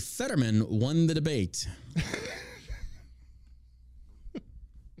staffers say Fetterman won the debate.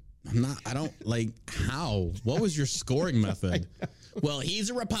 I don't like how. What was your scoring method? Well,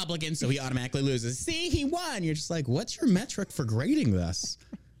 he's a Republican, so he automatically loses. See, he won. You're just like, what's your metric for grading this?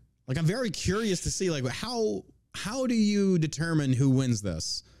 Like, I'm very curious to see, like, how do you determine who wins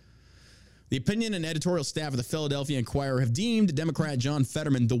this? The opinion and editorial staff of the Philadelphia Inquirer have deemed Democrat John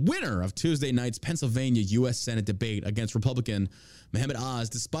Fetterman the winner of Tuesday night's Pennsylvania U.S. Senate debate against Republican Mohammed Oz,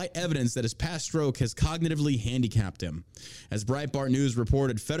 despite evidence that his past stroke has cognitively handicapped him. As Breitbart News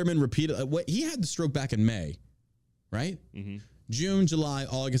reported, Fetterman repeated he had the stroke back in May, right? Mm-hmm. June, July,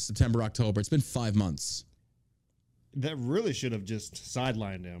 August, September, October. It's been 5 months. That really should have just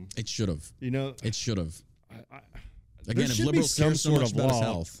sidelined him. It should have. You know, it should have. Again, if liberals care so much about his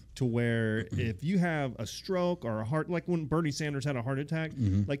health, to where if you have a stroke or a heart, like when Bernie Sanders had a heart attack,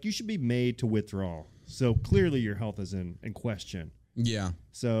 like you should be made to withdraw. So clearly your health is in question. Yeah.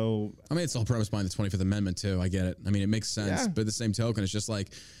 So I mean, it's the whole premise behind the 25th Amendment too. I get it. I mean, it makes sense. But at the same token, it's just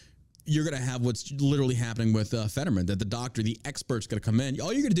like you're going to have what's literally happening with Fetterman, that the doctor, the expert's going to come in.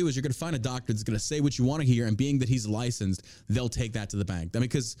 All you're going to do is you're going to find a doctor that's going to say what you want to hear, and being that he's licensed, they'll take that to the bank. I mean,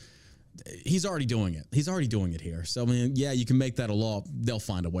 because he's already doing it. He's already doing it here. So, I mean, yeah, you can make that a law. They'll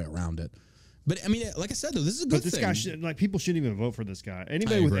find a way around it. But, I mean, like I said, though, this is a good thing. But this guy, people shouldn't even vote for this guy.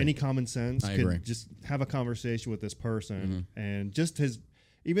 Anybody with any common sense could just have a conversation with this person. And just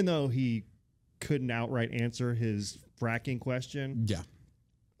even though he couldn't outright answer his fracking question. Yeah.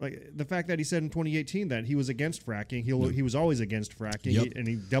 Like the fact that he said in 2018 that he was against fracking, he was always against fracking, and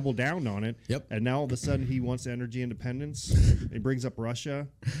he doubled down on it. Yep. And now all of a sudden he wants energy independence. He brings up Russia.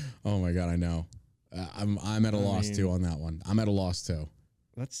 Oh my God, I know. I'm at a loss too on that one. I'm at a loss too.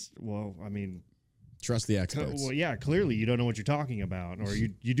 Trust the experts. Well, yeah, clearly you don't know what you're talking about, or you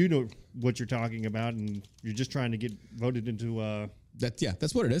do know what you're talking about, and you're just trying to get voted into.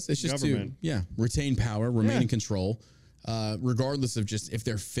 That's what it is. It's just government. To retain power, remain in control. Regardless of just if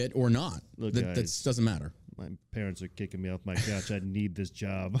they're fit or not. Look, that doesn't matter. My parents are kicking me off my couch. I need this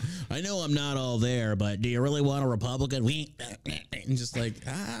job. I know I'm not all there, but do you really want a Republican? And just like,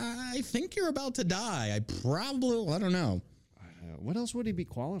 I think you're about to die. I don't know. What else would he be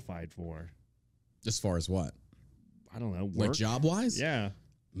qualified for? As far as what? I don't know. Work? Like job-wise? Yeah.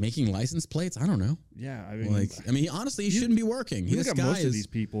 Making license plates? I don't know. Yeah, I mean, honestly, he shouldn't be working. You look at most of these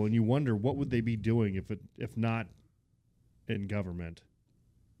people, and you wonder what would they be doing if not in government.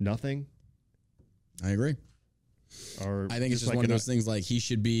 Nothing. I agree. Or I think it's just one of those things like he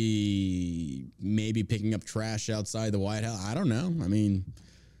should be maybe picking up trash outside the White House. I don't know. I mean,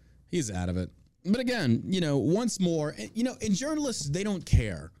 he's out of it. But again, once more, and journalists, they don't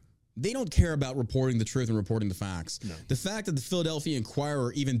care. They don't care about reporting the truth and reporting the facts. No. The fact that the Philadelphia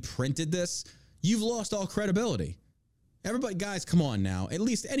Inquirer even printed this, you've lost all credibility. Everybody, guys, come on now. At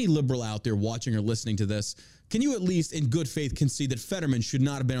least any liberal out there watching or listening to this, can you at least in good faith concede that Fetterman should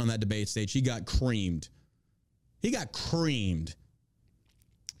not have been on that debate stage? He got creamed.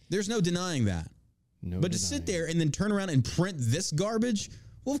 There's no denying that. But to sit there and then turn around and print this garbage,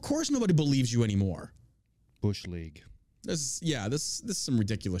 well, of course nobody believes you anymore. Bush League. This is some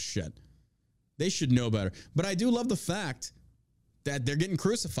ridiculous shit. They should know better. But I do love the fact that they're getting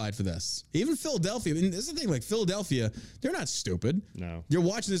crucified for this. Even Philadelphia. I mean, this is the thing. Like Philadelphia, they're not stupid. No. You're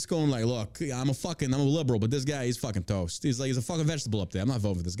watching this going like, look, I'm a liberal, but this guy, he's fucking toast. He's a fucking vegetable up there. I'm not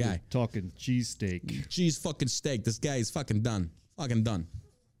voting for this guy. You're talking cheesesteak. Cheese fucking steak. This guy is fucking done. Fucking done.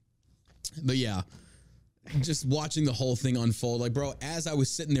 But yeah, just watching the whole thing unfold. Like, bro, as I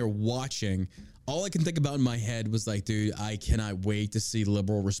was sitting there watching, all I can think about in my head was like, dude, I cannot wait to see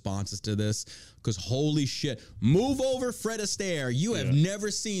liberal responses to this because holy shit. Move over, Fred Astaire. You have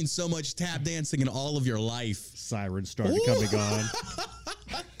never seen so much tap dancing in all of your life. Sirens started coming on.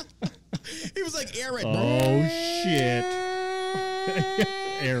 He was like, Aaron. Oh, shit.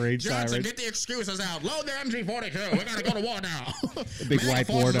 Aaron, Johnson, siren. get the excuses out. Load their MG-42. We got to go to war now. A big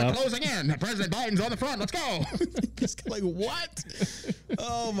whiteboard up. Closing in. President Biden's on the front. Let's go. Just like, what?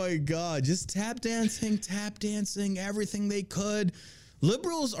 Oh, my God. Just tap dancing, everything they could.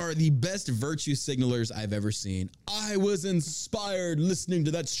 Liberals are the best virtue signalers I've ever seen. I was inspired listening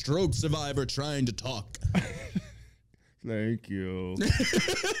to that stroke survivor trying to talk. Thank you.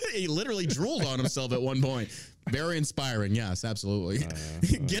 He literally drooled on himself at one point. Very inspiring. Yes, absolutely.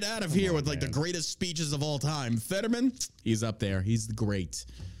 Get out of here with like the greatest speeches of all time. Fetterman, he's up there. He's the great.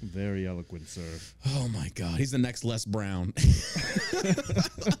 Very eloquent, sir. Oh my God. He's the next Les Brown.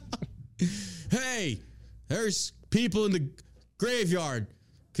 Hey, there's people in the graveyard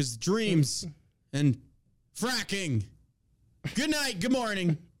because dreams and fracking. Good night. Good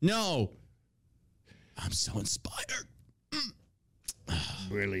morning. No. I'm so inspired.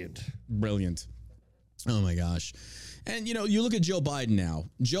 Brilliant. Oh my gosh. And you look at Joe Biden now.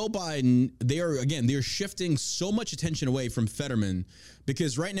 Joe Biden, they're shifting so much attention away from Fetterman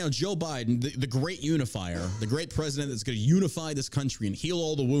because right now Joe Biden, the great unifier, the great president that's going to unify this country and heal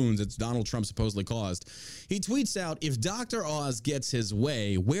all the wounds that Donald Trump supposedly caused, he tweets out, if Dr. Oz gets his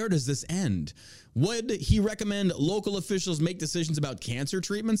way, where does this end? Would he recommend local officials make decisions about cancer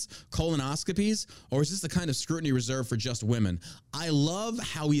treatments, colonoscopies, or is this the kind of scrutiny reserved for just women? I love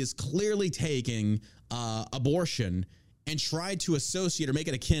how he is clearly taking abortion and tried to associate or make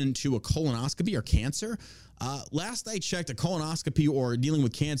it akin to a colonoscopy or cancer. Last I checked, a colonoscopy or dealing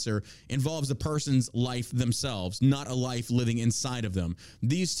with cancer involves a person's life themselves, not a life living inside of them.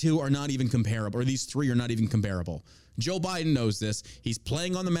 These two are not even comparable, or these three are not even comparable. Joe Biden knows this. He's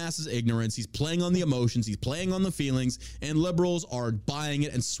playing on the masses' ignorance. He's playing on the emotions. He's playing on the feelings. And liberals are buying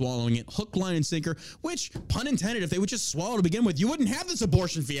it and swallowing it hook, line, and sinker, which, pun intended, if they would just swallow to begin with, you wouldn't have this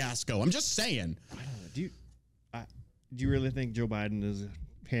abortion fiasco. I'm just saying. I don't know. Do you really think Joe Biden is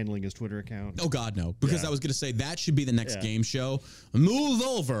handling his Twitter account? Oh, God, no. Because I was going to say that should be the next game show. Move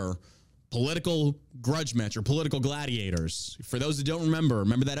over. Political grudge match or political gladiators. For those who don't remember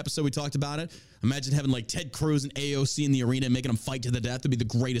that episode we talked about it? Imagine having like Ted Cruz and AOC in the arena and making them fight to the death. Would be the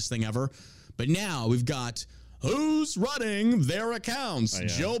greatest thing ever. But now we've got who's running their accounts?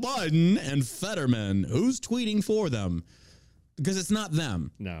 Joe Biden and Fetterman. Who's tweeting for them? Because it's not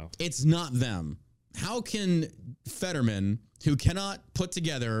them. No. It's not them. How can Fetterman, who cannot put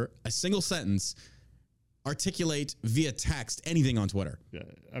together a single sentence, articulate via text anything on Twitter? Yeah,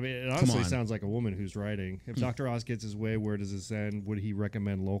 I mean, it honestly sounds like a woman who's writing. If Dr. Oz gets his way, where does this end? Would he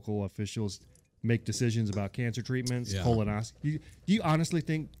recommend local officials make decisions about cancer treatments, colonoscopy? Do you honestly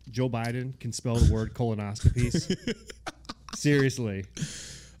think Joe Biden can spell the word colonoscopies? Seriously.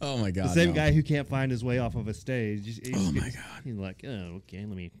 Oh, my God. The same guy who can't find his way off of a stage. Oh, my God. He's like, oh, okay,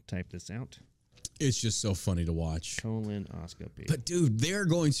 let me type this out. It's just so funny to watch. Colonoscopy. But, dude, they're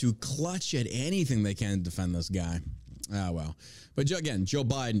going to clutch at anything they can to defend this guy. Oh, well. But, again, Joe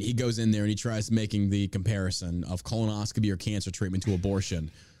Biden, he goes in there and he tries making the comparison of colonoscopy or cancer treatment to abortion.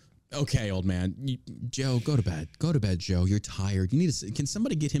 Okay, old man. Joe, go to bed. Go to bed, Joe. You're tired. You need to. Can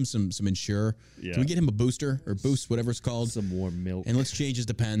somebody get him some Ensure? Yeah. Can we get him a booster or boost, whatever it's called? Some warm milk. And let's change his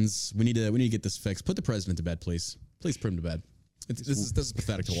Depends. We need to get this fixed. Put the president to bed, please. Please put him to bed. This is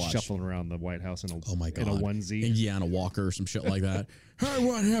pathetic to watch. Shuffling around the White House in a onesie. And on a walker or some shit like that. I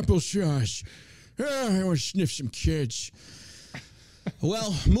want applesauce. I want to sniff some kids.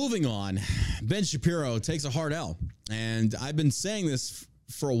 Well, moving on. Ben Shapiro takes a hard L. And I've been saying this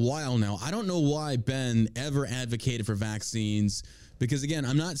for a while now. I don't know why Ben ever advocated for vaccines because, again,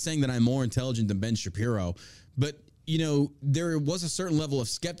 I'm not saying that I'm more intelligent than Ben Shapiro, but, you know, there was a certain level of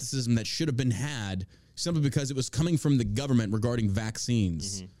skepticism that should have been had simply because it was coming from the government regarding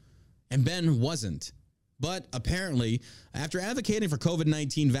vaccines. And Ben wasn't. But apparently, after advocating for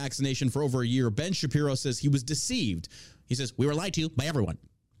COVID-19 vaccination for over a year, Ben Shapiro says he was deceived. He says, we were lied to by everyone.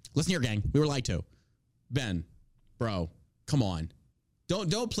 Listen here, gang. We were lied to. Ben, bro, come on.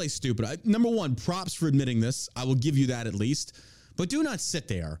 Don't play stupid. Number one, props for admitting this. I will give you that at least. But do not sit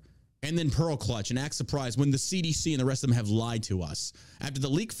there and then pearl clutch and act surprised when the CDC and the rest of them have lied to us. After the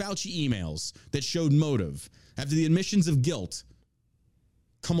leaked Fauci emails that showed motive, after the admissions of guilt,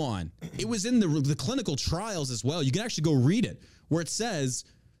 come on. It was in the clinical trials as well. You can actually go read it where it says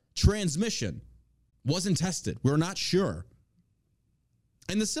transmission wasn't tested. We're not sure.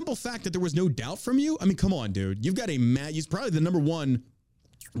 And the simple fact that there was no doubt from you, I mean, come on, dude. You've got he's probably the number one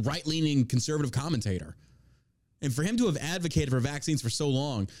right-leaning conservative commentator. And for him to have advocated for vaccines for so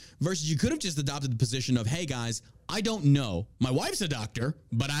long versus you could have just adopted the position of, hey, guys, I don't know. My wife's a doctor,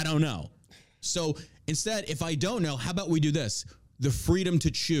 but I don't know. So instead, if I don't know, how about we do this? The freedom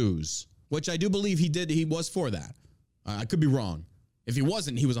to choose, which I do believe he did. He was for that. I could be wrong. If he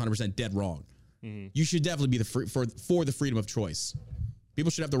wasn't, he was 100% dead wrong. You should definitely be for the freedom of choice. People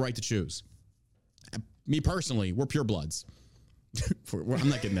should have the right to choose. Me personally, we're purebloods. I'm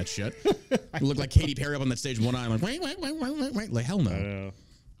not getting that shit. You look like Katy Perry up on that stage with one eye. I'm like, wait. Like, hell no.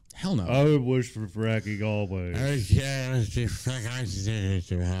 Hell no. I would wish for fracking always.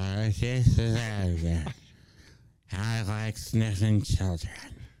 I like sniffing children.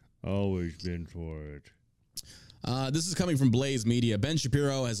 Always been for it. This is coming from Blaze Media. Ben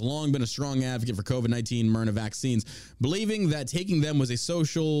Shapiro has long been a strong advocate for COVID-19 Myrna vaccines, believing that taking them was a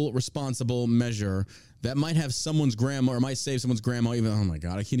social responsible measure that might have someone's grandma or might save someone's grandma. Even, oh my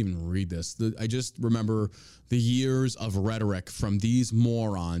God, I can't even read this. I just remember the years of rhetoric from these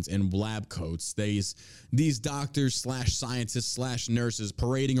morons in lab coats. These doctors / scientists / nurses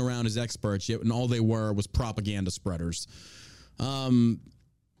parading around as experts, yet and all they were was propaganda spreaders. On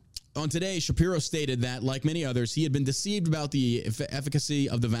Today, Shapiro stated that, like many others, he had been deceived about the efficacy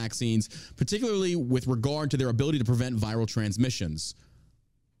of the vaccines, particularly with regard to their ability to prevent viral transmissions.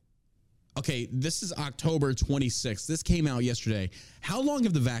 Okay, this is October 26th. This came out yesterday. How long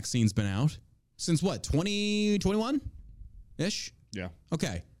have the vaccines been out? Since what, 2021-ish? Yeah.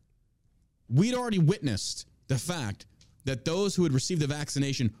 Okay. We'd already witnessed the fact that those who had received the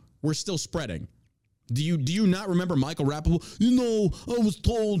vaccination were still spreading. Do you not remember Michael Rappaport? You know, I was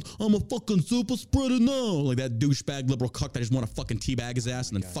told I'm a fucking super spreader now. Like that douchebag liberal cuck that just want to fucking teabag his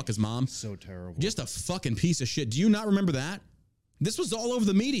ass and then fuck his mom. So terrible. Just a fucking piece of shit. Do you not remember that? This was all over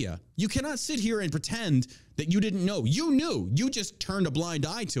the media. You cannot sit here and pretend that you didn't know. You knew. You just turned a blind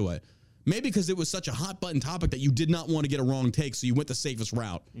eye to it. Maybe because it was such a hot button topic that you did not want to get a wrong take, so you went the safest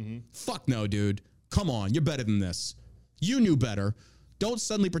route. Fuck no, dude. Come on. You're better than this. You knew better. Don't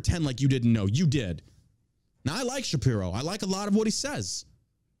suddenly pretend like you didn't know. You did. Now, I like Shapiro. I like a lot of what he says.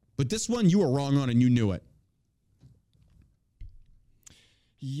 But this one, you were wrong on and you knew it.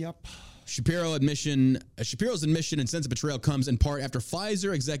 Yep. Shapiro's admission and sense of betrayal comes in part after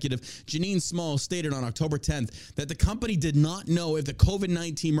Pfizer executive Janine Small stated on October 10th that the company did not know if the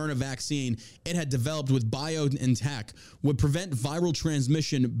COVID-19 Myrna vaccine it had developed with BioNTech would prevent viral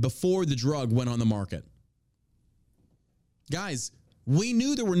transmission before the drug went on the market. Guys, we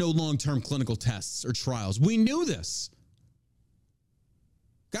knew there were no long-term clinical tests or trials. We knew this.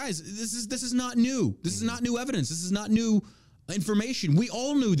 Guys, this is not new. This is not new evidence. This is not new information. We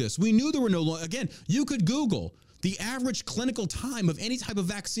all knew this. We knew there were no again, you could Google the average clinical time of any type of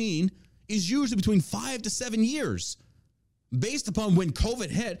vaccine is usually between 5 to 7 years. Based upon when COVID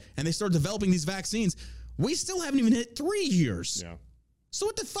hit and they started developing these vaccines, we still haven't even hit 3 years. Yeah. So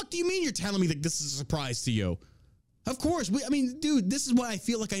what the fuck do you mean you're telling me that this is a surprise to you? Of course. Dude, this is why I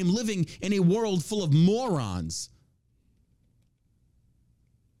feel like I am living in a world full of morons.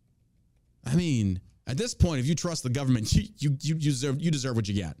 I mean, at this point, if you trust the government, you deserve what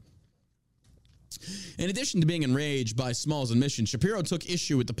you get. In addition to being enraged by Small's admission, Shapiro took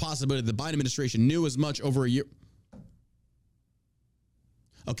issue with the possibility the Biden administration knew as much over a year.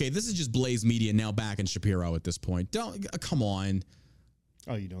 Okay, this is just Blaze Media now back in Shapiro at this point. Come on.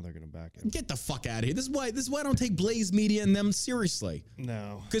 Oh, you know they're going to back him. Get the fuck out of here. This is why I don't take Blaze Media and them seriously.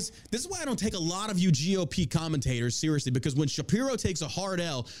 No. Because this is why I don't take a lot of you GOP commentators seriously, because when Shapiro takes a hard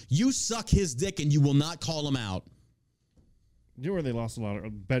L, you suck his dick and you will not call him out. You know where they lost a lot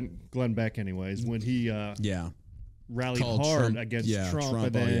of Glenn Beck anyways, when he rallied hard against Trump.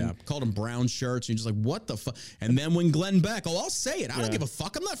 And then, called them brown shirts. And you're just like, what the fuck? And then when Glenn Beck, I'll say it. I don't give a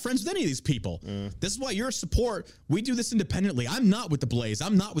fuck. I'm not friends with any of these people. This is why you're a support. We do this independently. I'm not with the Blaze.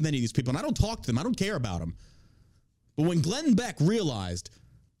 I'm not with any of these people. And I don't talk to them. I don't care about them. But when Glenn Beck realized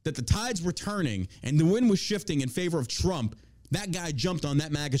that the tides were turning and the wind was shifting in favor of Trump, that guy jumped on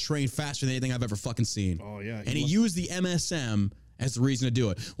that MAGA train faster than anything I've ever fucking seen. Oh, yeah. And he used the MSM as the reason to do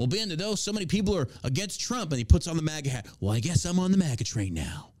it. Well, being to know so many people are against Trump, and he puts on the MAGA hat. Well, I guess I'm on the MAGA train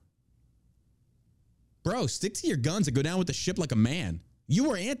now. Bro, stick to your guns and go down with the ship like a man. You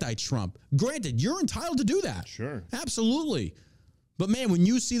were anti-Trump. Granted, you're entitled to do that. Sure. Absolutely. But man, when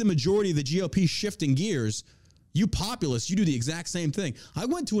you see the majority of the GOP shifting gears, you populists, you do the exact same thing. I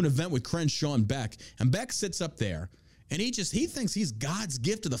went to an event with Crenshaw and Beck sits up there. And he thinks he's God's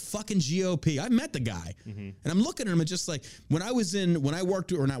gift to the fucking GOP. I met the guy. And I'm looking at him and when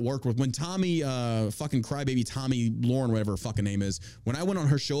Tommy, fucking crybaby Tommy Lauren, whatever her fucking name is, when I went on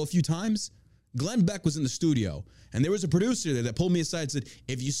her show a few times, Glenn Beck was in the studio. And there was a producer there that pulled me aside and said,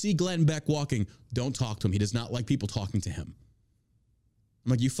 if you see Glenn Beck walking, don't talk to him. He does not like people talking to him.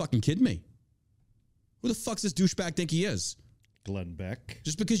 I'm like, you fucking kidding me? Who the fuck's this douchebag think he is? Glenn Beck.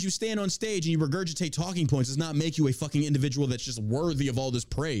 Just because you stand on stage and you regurgitate talking points does not make you a fucking individual that's just worthy of all this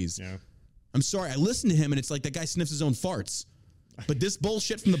praise. Yeah. I'm sorry. I listen to him and it's like that guy sniffs his own farts. But this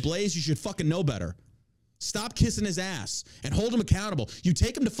bullshit from the Blaze, you should fucking know better. Stop kissing his ass and hold him accountable. You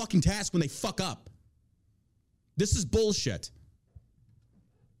take him to fucking task when they fuck up. This is bullshit.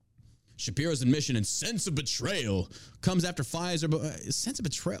 Shapiro's admission and sense of betrayal comes after Pfizer. Sense of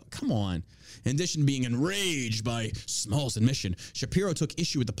betrayal? Come on. In addition to being enraged by Small's admission, Shapiro took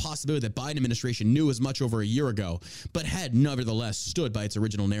issue with the possibility that Biden administration knew as much over a year ago, but had nevertheless stood by its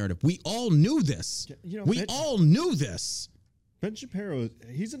original narrative. We all knew this. We all knew this. Ben Shapiro,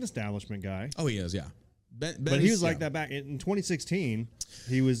 he's an establishment guy. Oh, he is, yeah. But he was like that back in 2016.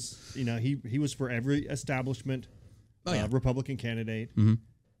 He was, he was for every establishment Republican candidate. Mm-hmm.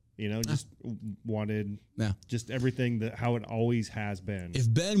 Just wanted just everything how it always has been.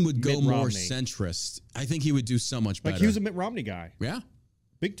 If Ben would go more centrist, I think he would do so much better. Like he was a Mitt Romney guy. Yeah.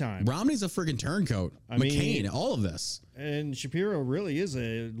 Big time. Romney's a friggin' turncoat. McCain, all of this. And Shapiro really is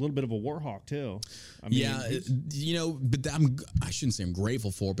a little bit of a war hawk, too. But I shouldn't say I'm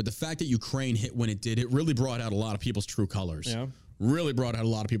grateful for it, but the fact that Ukraine hit when it did, it really brought out a lot of people's true colors. Yeah. Really brought out a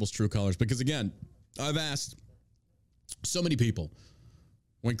lot of people's true colors. Because, again, I've asked so many people,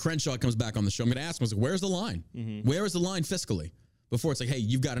 when Crenshaw comes back on the show, I'm going to ask him, where's the line? Mm-hmm. Where is the line fiscally? Before it's like, hey,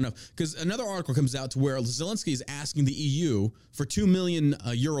 you've got enough. Because another article comes out to where Zelensky is asking the EU for €2 million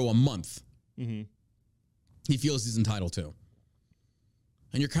a month. Mm-hmm. He feels he's entitled to.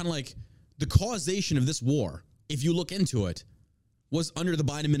 And you're kind of like, the causation of this war, if you look into it, was under the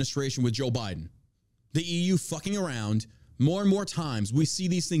Biden administration with Joe Biden. The EU fucking around. More and more times we see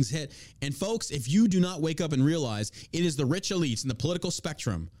these things hit. And folks, if you do not wake up and realize it is the rich elites in the political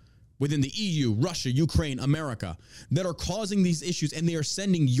spectrum within the EU, Russia, Ukraine, America that are causing these issues, and they are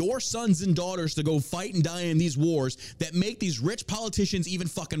sending your sons and daughters to go fight and die in these wars that make these rich politicians even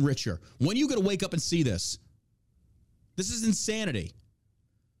fucking richer. When are you going to wake up and see this? This is insanity.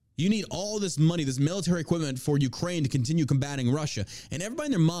 You need all this money, this military equipment for Ukraine to continue combating Russia. And everybody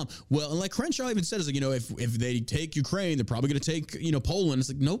and their mom, well, and like Crenshaw even said, is like, if they take Ukraine, they're probably going to take, Poland. It's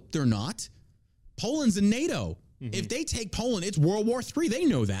like, nope, they're not. Poland's in NATO. Mm-hmm. If they take Poland, it's World War III. They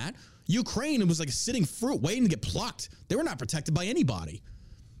know that. Ukraine was like a sitting fruit waiting to get plucked. They were not protected by anybody.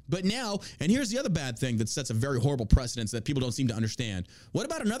 But now, and here's the other bad thing that sets a very horrible precedence that people don't seem to understand. What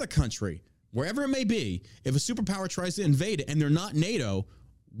about another country, wherever it may be, if a superpower tries to invade it and they're not NATO,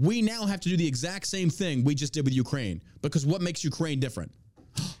 we now have to do the exact same thing we just did with Ukraine. Because what makes Ukraine different?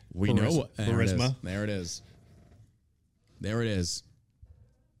 We know what. Charisma. There it is. There it is.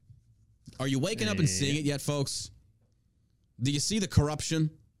 Are you waking up and seeing it yet, folks? Do you see the corruption?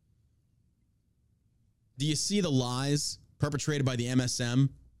 Do you see the lies perpetrated by the MSM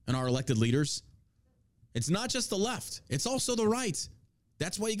and our elected leaders? It's not just the left. It's also the right.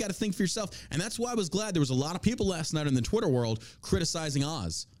 That's why you got to think for yourself. And that's why I was glad there was a lot of people last night in the Twitter world criticizing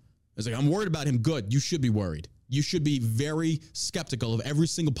Oz. It's like, I'm worried about him. Good. You should be worried. You should be very skeptical of every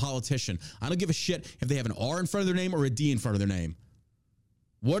single politician. I don't give a shit if they have an R in front of their name or a D in front of their name.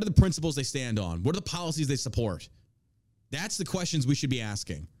 What are the principles they stand on? What are the policies they support? That's the questions we should be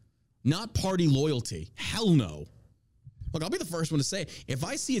asking. Not party loyalty. Hell no. Look, I'll be the first one to say, if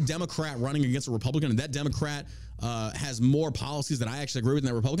I see a Democrat running against a Republican and that Democrat has more policies that I actually agree with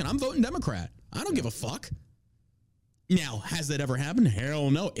than that Republican, I'm voting Democrat. I don't give a fuck. Now, has that ever happened?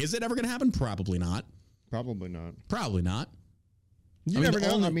 Hell no. Is it ever going to happen? Probably not. Probably not. Probably not. You never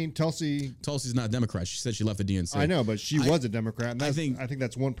know. I mean, Tulsi's not a Democrat. She said she left the DNC. I know, but she was a Democrat. And I think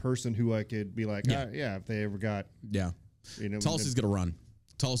that's one person who I could be like, if they ever got, Tulsi's gonna run.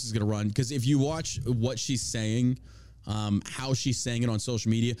 Tulsi's gonna run because if you watch what she's saying, how she's saying it on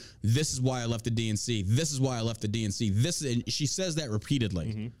social media, this is why I left the DNC. This is why I left the DNC. And she says that repeatedly.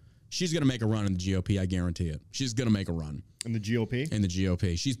 Mm-hmm. She's going to make a run in the GOP. I guarantee it. She's going to make a run. In the GOP? In the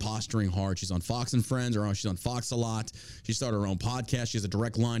GOP. She's posturing hard. She's on Fox and Friends, or she's on Fox a lot. She started her own podcast. She has a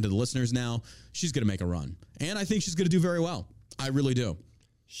direct line to the listeners now. She's going to make a run. And I think she's going to do very well. I really do.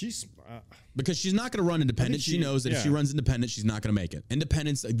 Because she's not going to run independent. She knows that if she runs independent, she's not going to make it.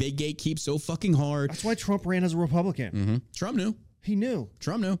 Independents, they gatekeep so fucking hard. That's why Trump ran as a Republican. Mm-hmm. Trump knew. He knew.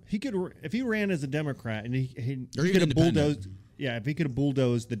 Trump knew. He could, if he ran as a Democrat and he could have bulldozed. Yeah, if he could have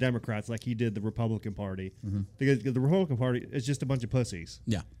bulldozed the Democrats like he did the Republican Party, because the Republican Party is just a bunch of pussies.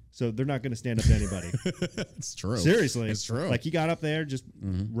 Yeah. So they're not going to stand up to anybody. It's true. Seriously. It's true. Like he got up there, just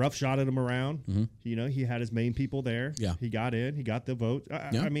rough shotted him around. Mm-hmm. He had his main people there. Yeah. He got in. He got the vote.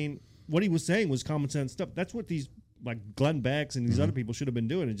 I mean, what he was saying was common sense stuff. That's what these like Glenn Becks and these other people should have been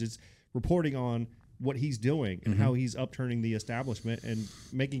doing, is just reporting on what he's doing and how he's upturning the establishment and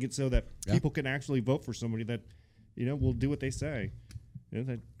making it so that people can actually vote for somebody that will do what they say.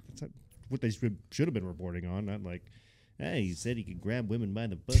 That's what they should have been reporting on. Not like, hey, he said he could grab women by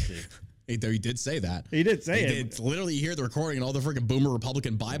the pussy. He did say that. He did say it. It's literally, you hear the recording and all the freaking boomer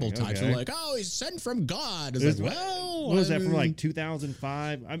Republican Bible types are like, oh, he's sent from God. It's like, well, what was that from like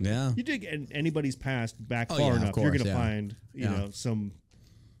 2005? You dig anybody's past back far enough, you're going to find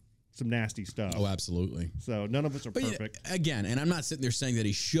some nasty stuff. Oh, absolutely. So none of us are perfect. Again, and I'm not sitting there saying that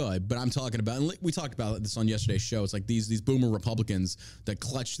he should, but I'm talking about, and we talked about this on yesterday's show. It's like these boomer Republicans that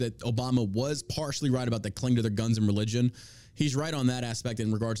clutch that Obama was partially right about, that cling to their guns and religion. He's right on that aspect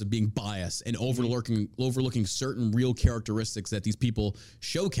in regards to being biased and overlooking certain real characteristics that these people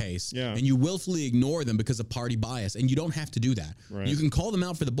showcase, and you willfully ignore them because of party bias, and you don't have to do that. Right. You can call them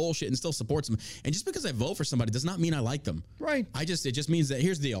out for the bullshit and still support them. And just because I vote for somebody does not mean I like them. Right. It just means that,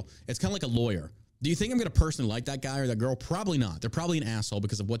 here's the deal. It's kind of like a lawyer. Do you think I'm going to personally like that guy or that girl? Probably not. They're probably an asshole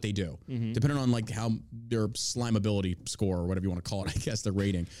because of what they do, depending on like how their slimeability score or whatever you want to call it, I guess, their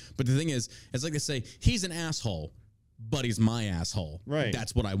rating. But the thing is, it's like they say, he's an asshole, but he's my asshole. Right.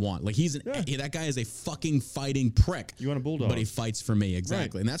 That's what I want. Like that guy is a fucking fighting prick. You want a bulldog. But he fights for me.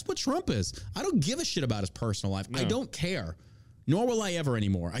 Exactly. Right. And that's what Trump is. I don't give a shit about his personal life. No. I don't care. Nor will I ever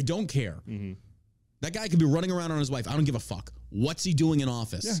anymore. I don't care. Mm-hmm. That guy could be running around on his wife. I don't give a fuck. What's he doing in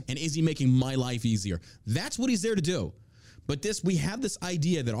office? Yeah. And is he making my life easier? That's what he's there to do. But we have this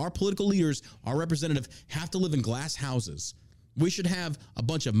idea that our political leaders, our representative, have to live in glass houses. We should have a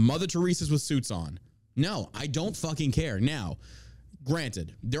bunch of Mother Teresas with suits on. No, I don't fucking care. Now,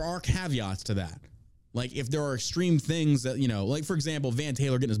 granted, there are caveats to that. Like if there are extreme things that, like for example, Van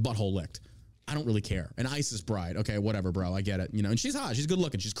Taylor getting his butthole licked. I don't really care. An ISIS bride. Okay, whatever, bro. I get it. And she's hot. She's good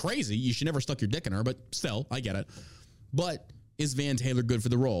looking. She's crazy. You should never stuck your dick in her, but still, I get it. But is Van Taylor good for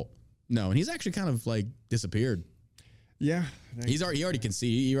the role? No. And he's actually kind of like disappeared. Yeah. He already can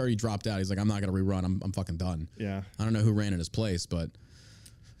see. He already dropped out. He's like, I'm not going to rerun. I'm fucking done. Yeah. I don't know who ran in his place, but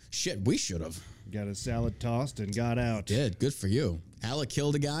shit, we should have. Got his salad tossed and got out. Did. Good for you. Alec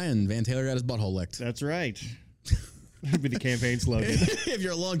killed a guy and Van Taylor got his butthole licked. That's right. That'd be the campaign slogan. If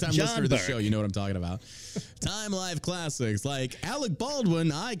you're a long-time listener to the show, you know what I'm talking about. Time Life Classics, like Alec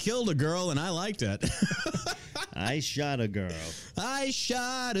Baldwin, I killed a girl and I liked it. I shot a girl. I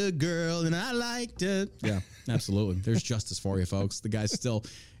shot a girl and I liked it. Yeah, absolutely. There's justice for you, folks. The guy's still,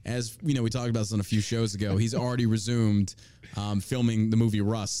 as we talked about this on a few shows ago, he's already resumed filming the movie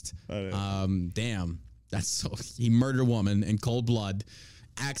Rust. Damn. He murdered a woman in cold blood.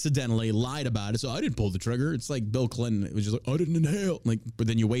 Accidentally lied about it, so I didn't pull the trigger. It's like Bill Clinton. It was just like, I didn't inhale. But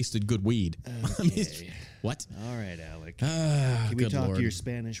then you wasted good weed. Okay. I mean, what? All right, Alec. Can we talk to your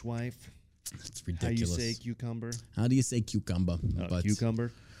Spanish wife? That's ridiculous. How you say cucumber? How do you say cucumber?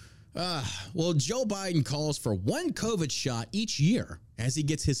 Cucumber? Well, Joe Biden calls for one COVID shot each year as he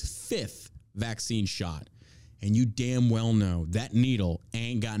gets his 5th vaccine shot. And you damn well know that needle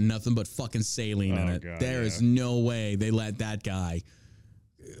ain't got nothing but fucking saline in it. There is no way they let that guy...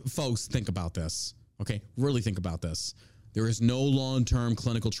 Folks, think about this, okay? Really think about this. There is no long-term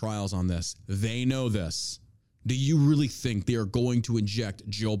clinical trials on this. They know this. Do you really think they are going to inject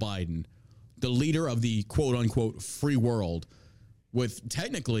Joe Biden, the leader of the quote-unquote free world, with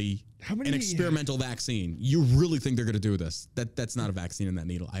technically an experimental vaccine? You really think they're going to do this? That's not a vaccine in that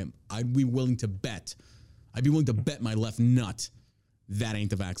needle. I'd be willing to bet. I'd be willing to bet my left nut that ain't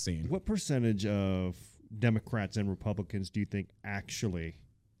the vaccine. What percentage of Democrats and Republicans do you think actually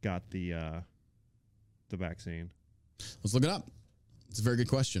got the vaccine? Let's look it up. It's a very good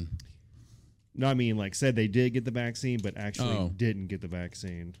question. No, I mean, like, said they did get the vaccine, but actually didn't get the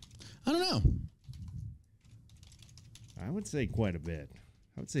vaccine. I don't know. I would say quite a bit.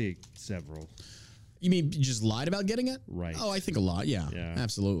 I would say several. You mean you just lied about getting it? Right. Oh, I think a lot. Yeah,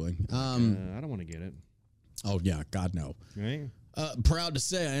 absolutely. I don't want to get it. Oh, yeah. God, no. Right? Proud to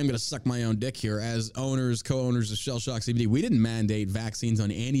say I am going to suck my own dick here. As owners, co-owners of Shell Shock CBD, we didn't mandate vaccines on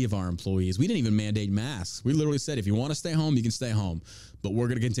any of our employees. We didn't even mandate masks. We literally said, if you want to stay home, you can stay home. But we're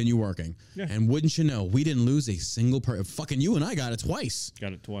going to continue working. Yeah. And wouldn't you know, we didn't lose a single person. Fucking you and I got it twice.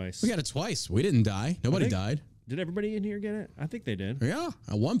 Got it twice. We got it twice. We didn't die. Nobody died. Did everybody in here get it? I think they did. Yeah.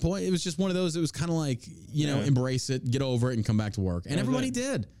 At one point, it was just one of those, it was kind of like, you know, embrace it, get over it, and come back to work. And everybody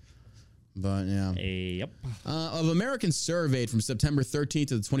did. But, yeah. Yep. Of Americans surveyed from September 13th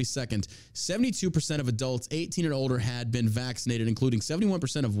to the 22nd, 72% of adults 18 and older had been vaccinated, including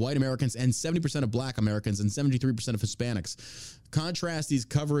 71% of white Americans and 70% of black Americans and 73% of Hispanics. Contrast these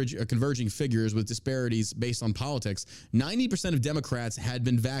converging figures with disparities based on politics. 90% of Democrats had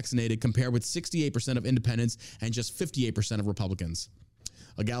been vaccinated, compared with 68% of independents and just 58% of Republicans.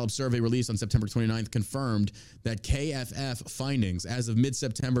 A Gallup survey released on September 29th confirmed that KFF findings. As of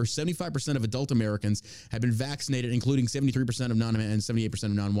mid-September, 75% of adult Americans had been vaccinated, including 73% of non-men and 78%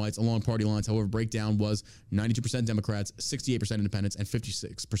 of non-whites along party lines. However, breakdown was 92% Democrats, 68% independents, and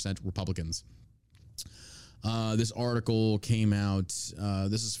 56% Republicans. This article came out.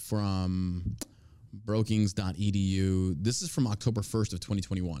 This is from Brookings.edu. This is from October 1st of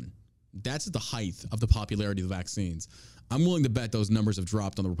 2021. That's at the height of the popularity of the vaccines. I'm willing to bet those numbers have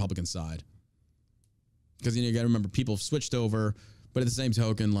dropped on the Republican side. Because, you know, you got to remember, people have switched over. But at the same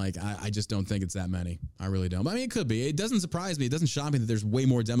token, like, I just don't think it's that many. I really don't. I mean, it could be. It doesn't surprise me. It doesn't shock me that there's way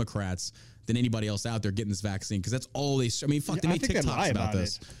more Democrats than anybody else out there getting this vaccine. Because that's all they... I mean, fuck, they make TikToks about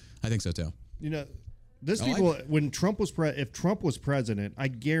this. I think so, too. You know... when Trump was if Trump was president, I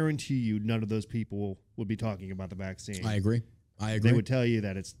guarantee you none of those people would be talking about the vaccine. I agree. They would tell you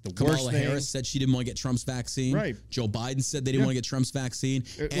that it's the worst thing. Kamala Harris said she didn't want to get Trump's vaccine. Right. Joe Biden said they didn't want to get Trump's vaccine.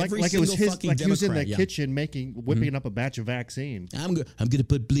 Like it was his, like he was in the kitchen whipping up a batch of vaccine. I'm going to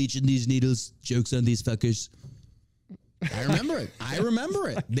put bleach in these needles. Jokes on these fuckers. I remember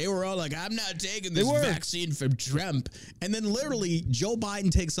it. They were all like, I'm not taking this vaccine from Trump. And then literally Joe Biden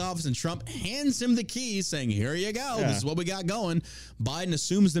takes office and Trump hands him the keys saying, here you go. Yeah. This is what we got going. Biden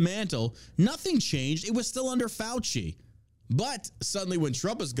assumes the mantle. Nothing changed. It was still under Fauci. But suddenly when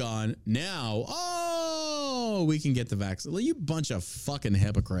Trump is gone, now, we can get the vaccine. You bunch of fucking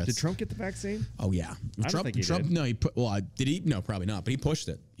hypocrites. Did Trump get the vaccine? Oh, yeah. I don't think he did. No, did he? No, probably not. But he pushed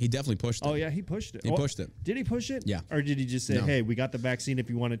it. He definitely pushed it. Oh, yeah, he pushed it. He pushed it. Did he push it? Yeah. Or did he just say, hey, we got the vaccine. If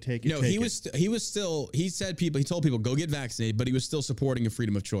you want to take it, no, he told people, go get vaccinated, but he was still supporting a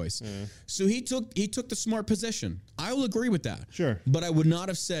freedom of choice. So he took the smart position. I will agree with that. Sure. But I would not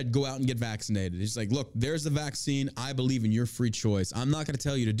have said, go out and get vaccinated. He's like, look, there's the vaccine. I believe in your free choice. I'm not going to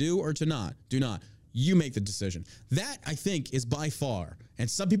tell you to do or to not. Do not. You make the decision. That, I think, is by far, and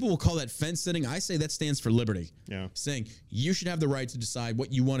some people will call that fence sitting. I say that stands for liberty. Yeah. Saying you should have the right to decide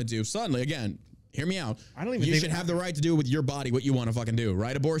what you want to do. Suddenly, again, hear me out. You should have the right to do with your body what you want to fucking do.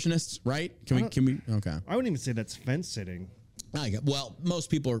 Right, abortionists? Right? Can we? Okay. I wouldn't even say that's fence sitting. Well, most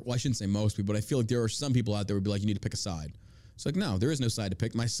people are, I shouldn't say most people, but I feel like there are some people out there who would be like, you need to pick a side. It's like, no, there is no side to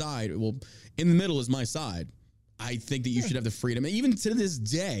pick. My side, well, in the middle is my side. I think that you should have the freedom. And even to this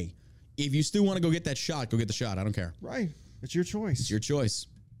day, if you still want to go get that shot, go get the shot. I don't care. Right. It's your choice. It's your choice.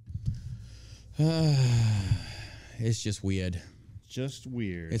 It's just weird. Just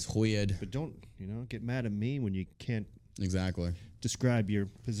weird. It's weird. But don't, get mad at me when you can't describe your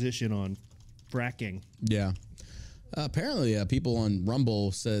position on fracking. Yeah. Apparently, people on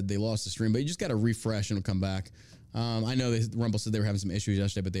Rumble said they lost the stream, but you just got to refresh and it'll come back. I know Rumble said they were having some issues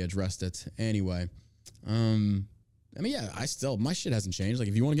yesterday, but they addressed it anyway. My shit hasn't changed. Like,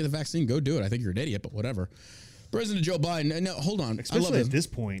 if you want to get the vaccine, go do it. I think you're an idiot, but whatever. President Joe Biden, no, hold on. Especially at this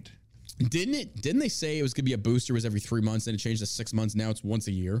point. Didn't they say it was going to be a booster was every 3 months, then it changed to 6 months, now it's once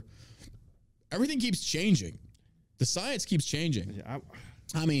a year? Everything keeps changing. The science keeps changing.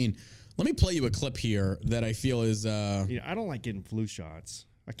 I mean, let me play you a clip here that I feel is... I don't like getting flu shots.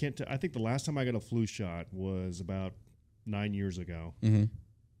 I think the last time I got a flu shot was about 9 years ago. Mm-hmm.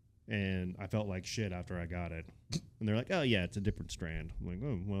 And I felt like shit after I got it. And they're like, oh, yeah, it's a different strand. I'm like,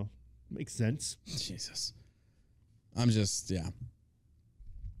 oh, well, makes sense. Jesus.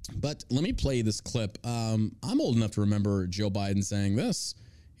 But let me play this clip. I'm old enough to remember Joe Biden saying this.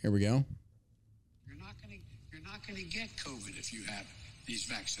 Here we go. You're not going to get COVID if you have these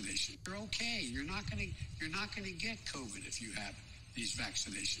vaccinations. You're okay. You're not going to get COVID if you have these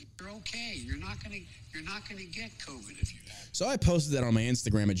vaccinations. You're okay. You're not gonna get COVID if you have. So I posted that on my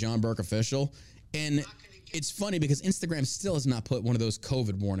Instagram at John Burke Official, and it's funny because Instagram still has not put one of those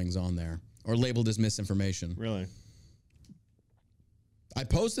COVID warnings on there or labeled as misinformation. Really? I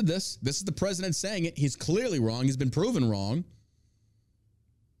posted this. This is the president saying it. He's clearly wrong. He's been proven wrong.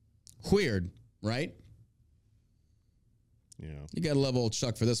 Weird, right? Yeah. You got to love old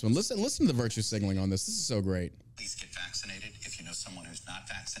Chuck for this one. Listen to the virtue signaling on this. This is so great. Please get vaccinated. If you know someone who's not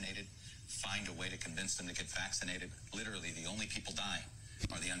vaccinated, find a way to convince them to get vaccinated. Literally, the only people dying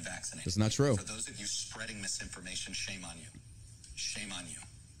are the unvaccinated. It's not true. For those of you spreading misinformation, shame on you. Shame on you.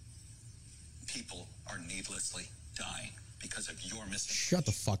 People are needlessly dying because of your misinformation. Shut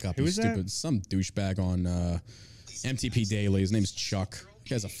the fuck up, Who you is stupid. that? Some douchebag on MTP Daily. His name's Chuck. This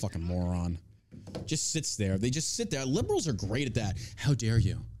guy's a fucking moron. Just sits there. They just sit there. Liberals are great at that. How dare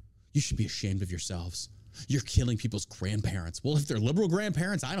you? You should be ashamed of yourselves. You're killing people's grandparents. Well, if they're liberal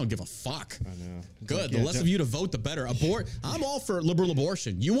grandparents, I don't give a fuck. I know. It's Good. like, The less of you to vote, the better. I'm all for liberal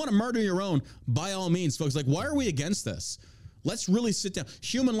abortion. You want to murder your own, by all means, folks. Like, why are we against this? Let's really sit down.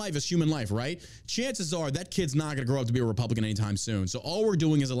 Human life is human life, right? Chances are that kid's not going to grow up to be a Republican anytime soon. So all we're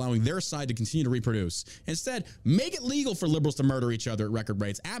doing is allowing their side to continue to reproduce. Instead, make it legal for liberals to murder each other at record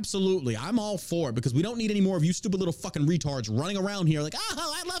rates. Absolutely. I'm all for it because we don't need any more of you stupid little fucking retards running around here like,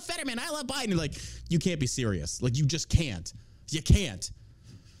 oh, I love Fetterman. I love Biden. You're like, you can't be serious. Like, you just can't. You can't.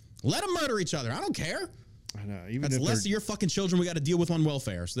 Let them murder each other. I don't care. I know. Even That's if less of your fucking children we got to deal with on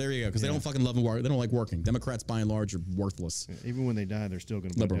welfare. So there you go. Because they don't fucking love and work. They don't like working. Democrats, by and large, are worthless. even when they die, they're still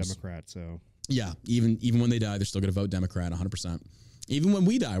going to vote Liberals. Democrat. So Yeah, even when they die, they're still going to vote Democrat 100%. Even when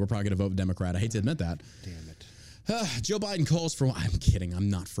we die, we're probably going to vote Democrat. I hate to admit that. damn it. Joe Biden calls for... I'm kidding. I'm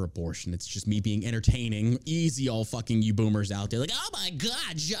not for abortion. It's just me being entertaining. Easy, all fucking you boomers out there. Like, oh my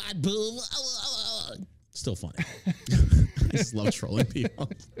God, John Boom. Still funny. I just love trolling people.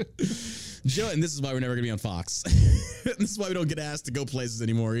 Joe, and this is why we're never going to be on Fox. This is why we don't get asked to go places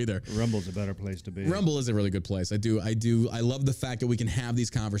anymore either. Rumble's a better place to be. Rumble is a really good place. I love the fact that we can have these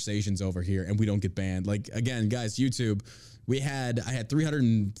conversations over here and we don't get banned. Like, again, guys, YouTube, I had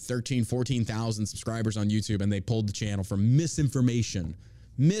 14,000 subscribers on YouTube and they pulled the channel for misinformation.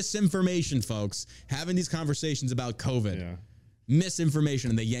 Misinformation, folks. Having these conversations about COVID. Yeah. Misinformation,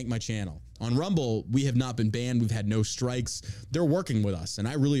 and they yanked my channel. On Rumble, we have not been banned. We've had no strikes. They're working with us, and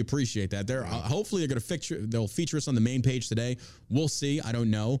I really appreciate that. Hopefully they're going to they'll feature us on the main page today. We'll see. I don't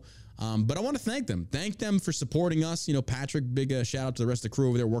know. But I want to thank them. Thank them for supporting us. You know, Patrick, big shout out to the rest of the crew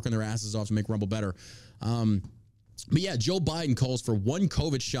over there working their asses off to make Rumble better. But yeah, Joe Biden calls for one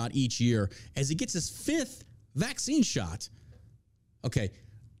COVID shot each year as he gets his 5th vaccine shot. Okay,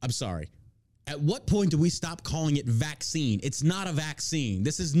 I'm sorry. At what point do we stop calling it vaccine? It's not a vaccine.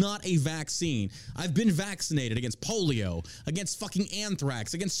 This is not a vaccine. I've been vaccinated against polio, against fucking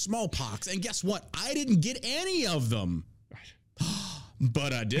anthrax, against smallpox. And guess what? I didn't get any of them.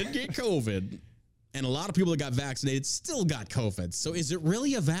 But I did get COVID. And a lot of people that got vaccinated still got COVID. So is it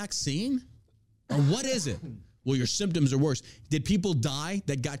really a vaccine? Or what is it? Well, your symptoms are worse. Did people die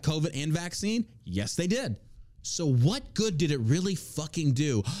that got COVID and vaccine? Yes, they did. So what good did it really fucking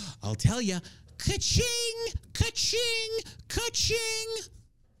do? I'll tell you, ka-ching, ka-ching, ka-ching.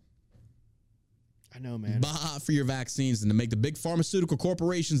 I know, man. Bah for your vaccines and to make the big pharmaceutical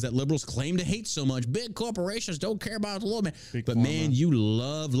corporations that liberals claim to hate so much. Big corporations don't care about the little man. But pharma. Man, you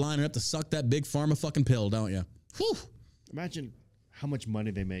love lining up to suck that big pharma fucking pill, don't you? Whew. Imagine how much money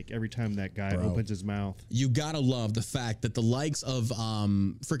they make every time that guy opens his mouth. You gotta love the fact that the likes of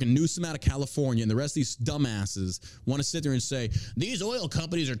freaking Newsom out of California and the rest of these dumbasses want to sit there and say, these oil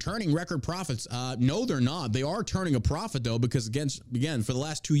companies are turning record profits. No, they're not. They are turning a profit, though, because, again, for the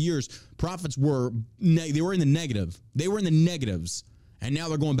last 2 years, profits were they were in the negative. They were in the negatives. And now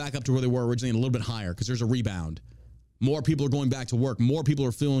they're going back up to where they were originally and a little bit higher because there's a rebound. More people are going back to work. More people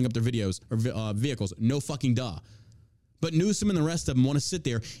are filling up their vehicles. No fucking duh. But Newsom and the rest of them want to sit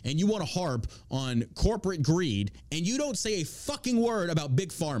there and you want to harp on corporate greed and you don't say a fucking word about Big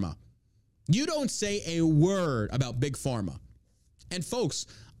Pharma. You don't say a word about Big Pharma. And folks,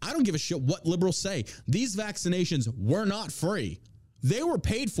 I don't give a shit what liberals say. These vaccinations were not free. They were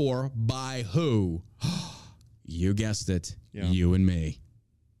paid for by who? You guessed it. Yeah. You and me.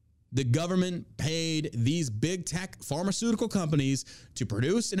 The government paid these big tech pharmaceutical companies to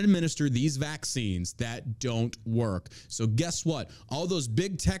produce and administer these vaccines that don't work. So guess what? All those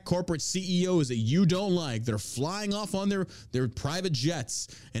big tech corporate CEOs that you don't like, they're flying off on their private jets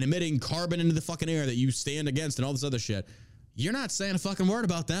and emitting carbon into the fucking air that you stand against and all this other shit. You're not saying a fucking word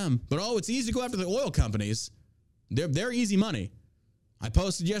about them. But it's easy to go after the oil companies. They're easy money. I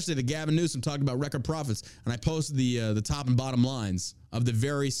posted yesterday that Gavin Newsom talked about record profits, and I posted the top and bottom lines of the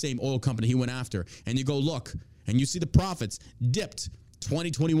very same oil company he went after. And you go look, and you see the profits dipped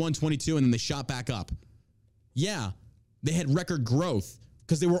 2021, 22, and then they shot back up. Yeah, they had record growth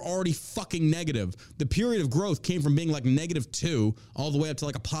because they were already fucking negative. The period of growth came from being like -2 all the way up to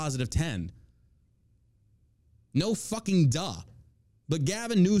like a +10. No fucking duh. But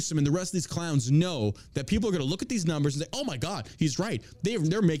Gavin Newsom and the rest of these clowns know that people are going to look at these numbers and say, oh my God, he's right.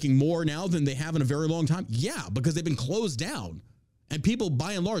 They're making more now than they have in a very long time. Yeah, because they've been closed down. And people,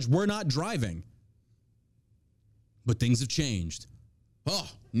 by and large, were not driving. But things have changed. Oh,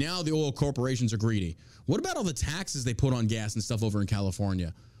 now the oil corporations are greedy. What about all the taxes they put on gas and stuff over in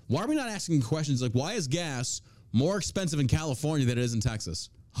California? Why are we not asking questions like, why is gas more expensive in California than it is in Texas?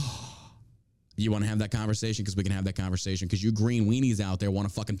 You want to have that conversation? Because we can have that conversation. Because you green weenies out there want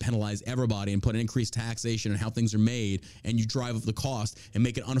to fucking penalize everybody and put an increased taxation on how things are made, and you drive up the cost and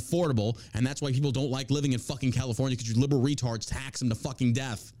make it unaffordable, and that's why people don't like living in fucking California, because you liberal retards tax them to fucking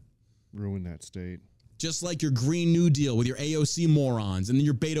death. Ruin that state. Just like your Green New Deal with your AOC morons and then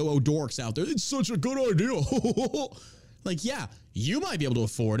your Beto O'Dorks out there. It's such a good idea. Like, yeah, you might be able to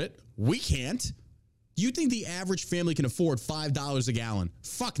afford it. We can't. You think the average family can afford $5 a gallon?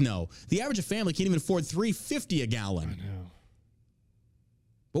 Fuck no. The average family can't even afford $3.50 a gallon. I know.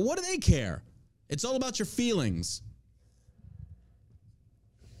 But what do they care? It's all about your feelings.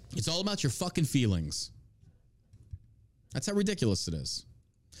 It's all about your fucking feelings. That's how ridiculous it is.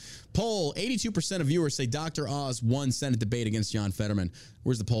 Poll, 82% of viewers say Dr. Oz won Senate debate against John Fetterman.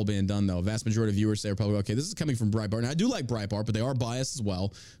 Where's the poll being done, though? A vast majority of viewers say Republican. Okay, this is coming from Breitbart. And I do like Breitbart, but they are biased as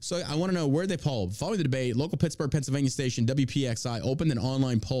well. So I want to know where they polled. Following the debate, local Pittsburgh, Pennsylvania station WPXI opened an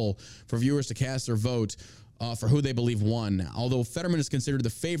online poll for viewers to cast their vote for who they believe won. Although Fetterman is considered the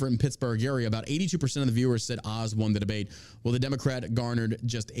favorite in Pittsburgh area, about 82% of the viewers said Oz won the debate, while the Democrat garnered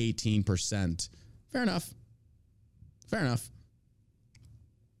just 18%. Fair enough. Fair enough.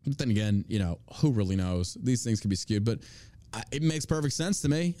 But then again, you know, who really knows? These things can be skewed, but it makes perfect sense to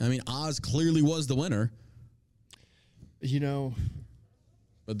me. I mean, Oz clearly was the winner. You know.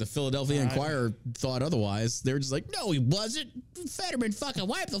 But the Philadelphia Inquirer thought otherwise. They were just like, no, he wasn't. Fetterman fucking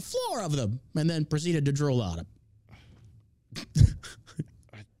wiped the floor of them and then proceeded to drool on him.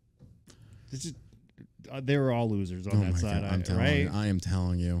 They were all losers on that side, right? I am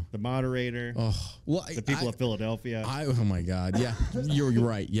telling you. The moderator, the people of Philadelphia. Oh my God, yeah, you're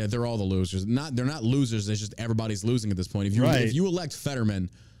right. Yeah, they're all the losers. They're not losers. It's just everybody's losing at this point. If you elect Fetterman,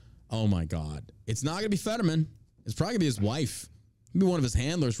 oh my God, it's not gonna be Fetterman. It's probably gonna be his wife. Maybe one of his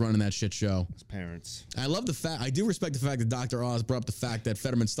handlers running that shit show. His parents. I love the fact. I do respect the fact that Dr. Oz brought up the fact that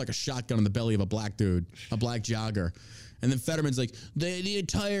Fetterman stuck a shotgun in the belly of a black dude, a black jogger. And then Fetterman's like, the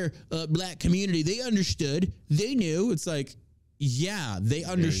entire black community, they understood. They knew. It's like, yeah, they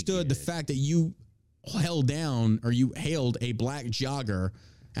understood the fact that you held down or you hailed a black jogger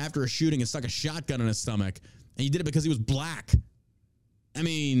after a shooting and stuck a shotgun in his stomach. And you did it because he was black. I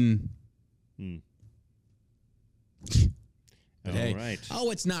mean... Hey, right. Oh,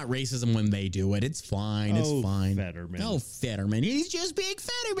 it's not racism when they do it. It's fine. It's fine. Fetterman. Oh, Fetterman. He's just big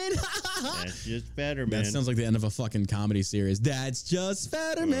Fetterman. That's just Fetterman. That sounds like the end of a fucking comedy series. That's just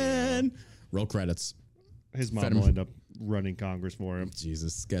Fetterman. Roll credits. His mom will end up running Congress for him.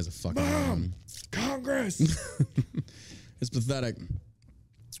 Jesus, this guy's a fucking Mom, Congress. It's pathetic.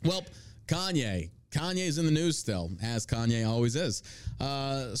 Well, Kanye's in the news still, as Kanye always is.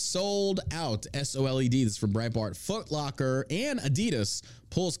 Sold out, SOLED, this is from Breitbart. Foot Locker and Adidas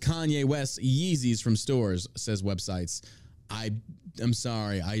pulls Kanye West Yeezys from stores, says websites. I'm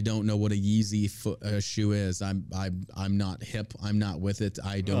sorry, I don't know what a Yeezy shoe is. I'm not hip. I'm not with it.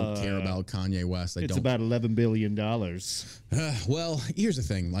 I don't care about Kanye West. It's about $11 billion. Well, here's the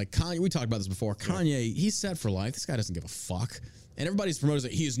thing. Like Kanye, we talked about this before. Kanye, he's set for life. This guy doesn't give a fuck. And everybody's promoted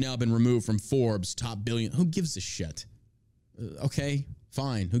that he has now been removed from Forbes' top billion. Who gives a shit? Okay,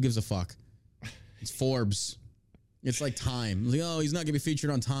 fine. Who gives a fuck? It's Forbes. It's like Time. Like, oh, he's not going to be featured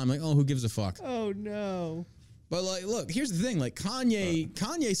on Time. Like, oh, who gives a fuck? Oh, no. But, like, look, here's the thing. Like,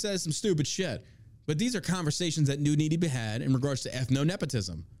 Kanye says some stupid shit. But these are conversations that do need to be had in regards to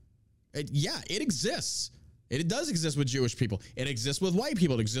ethno-nepotism. It exists. It does exist with Jewish people. It exists with white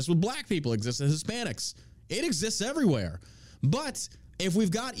people. It exists with black people. It exists with Hispanics. It exists everywhere. But if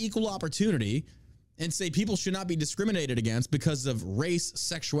we've got equal opportunity and say people should not be discriminated against because of race,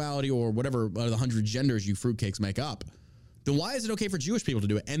 sexuality, or whatever the 100 genders you fruitcakes make up, then why is it okay for Jewish people to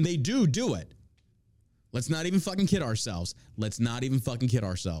do it? And they do it. Let's not even fucking kid ourselves. And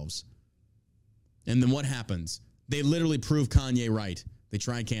then what happens? They literally prove Kanye right. They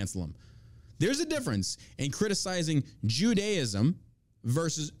try and cancel him. There's a difference in criticizing Judaism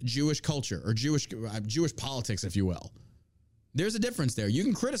versus Jewish culture or Jewish politics, if you will. There's a difference there. You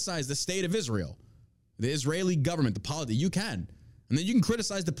can criticize the state of Israel, the Israeli government, the polity. You can. And then you can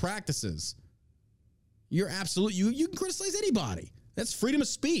criticize the practices. You can criticize anybody. That's freedom of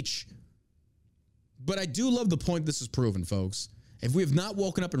speech. But I do love the point this is proven, folks. If we have not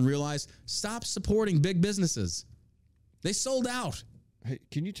woken up and realized, stop supporting big businesses. They sold out. Hey,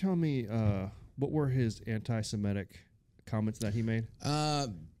 can you tell me what were his anti-Semitic comments that he made?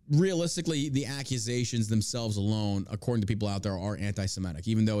 Realistically, the accusations themselves alone, according to people out there, are anti-Semitic.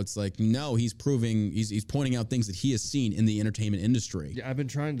 Even though it's like, no, he's pointing out things that he has seen in the entertainment industry. Yeah, I've been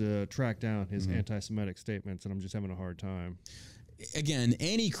trying to track down his anti-Semitic statements, and I'm just having a hard time. Again,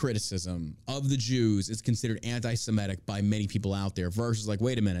 any criticism of the Jews is considered anti-Semitic by many people out there. Versus, like,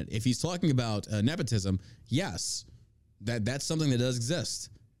 wait a minute, if he's talking about nepotism, yes, that's something that does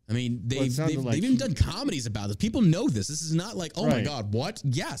exist. I mean, they've even done comedies about this. People know this. This is not like, oh my God, what?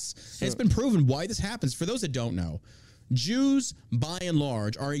 Yes. So, it's been proven why this happens. For those that don't know, Jews, by and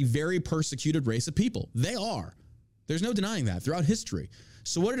large, are a very persecuted race of people. They are. There's no denying that throughout history.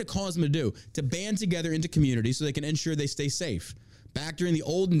 So what did it cause them to do? To band together into communities so they can ensure they stay safe. Back during the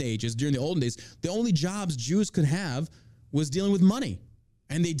olden days, the only jobs Jews could have was dealing with money.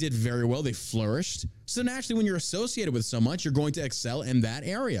 And they did very well. They flourished. So naturally, when you're associated with so much, you're going to excel in that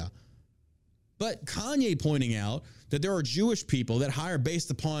area. But Kanye pointing out that there are Jewish people that hire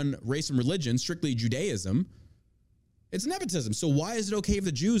based upon race and religion, strictly Judaism, it's nepotism. So why is it okay if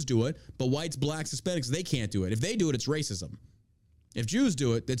the Jews do it, but whites, blacks, Hispanics, they can't do it? If they do it, it's racism. If Jews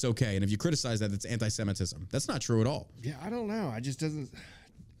do it, it's okay. And if you criticize that, it's anti-Semitism. That's not true at all. Yeah, I don't know. I just doesn't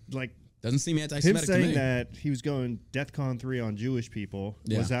seem anti-Semitic to me. Him saying that he was going DEFCON 3 on Jewish people,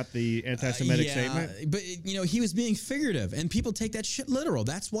 was that the anti-Semitic statement? But, he was being figurative, and people take that shit literal.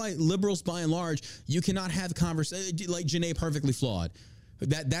 That's why liberals, by and large, you cannot have conversation like Janae Perfectly Flawed.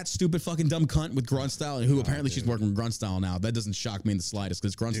 That stupid fucking dumb cunt with Grunstyle, and who apparently she's working with Grunstyle now. That doesn't shock me in the slightest,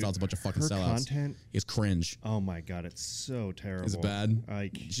 because Grunstyle's a bunch of fucking sellouts. Content is cringe. Oh my God, it's so terrible. Is it bad?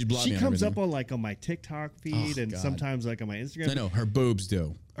 Like, she comes up on my TikTok feed and sometimes on my Instagram. No, her boobs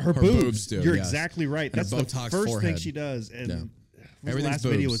do. Her boobs do. You're exactly right. And that's the first thing she does. And the last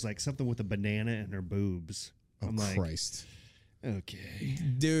video was like something with a banana and her boobs. I'm like, Christ. Okay.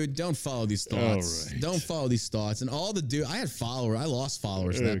 Dude, don't follow these thoughts. Right. Don't follow these thoughts. And all the dude, I lost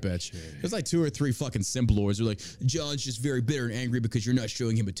followers to that bitch. There's like 2 or 3 fucking simp lords who are like, John's just very bitter and angry because you're not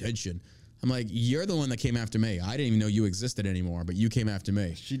showing him attention. I'm like, you're the one that came after me. I didn't even know you existed anymore, but you came after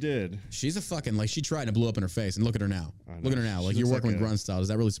me. She did. She's a fucking, she tried and blew up in her face. And look at her now. Look at her now. Like, you're working with Grunstyle. Does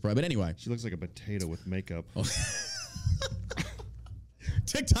that really surprise? But anyway. She looks like a potato with makeup. Oh.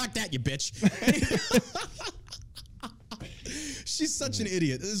 TikTok that, you bitch. She's such an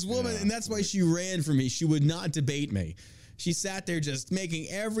idiot. This woman, and that's why she ran from me. She would not debate me. She sat there just making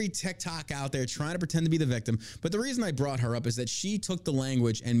every TikTok out there, trying to pretend to be the victim. But the reason I brought her up is that she took the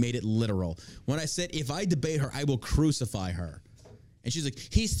language and made it literal. When I said, if I debate her, I will crucify her. And she's like,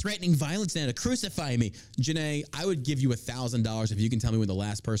 he's threatening violence now to crucify me. Janae, I would give you $1,000 if you can tell me when the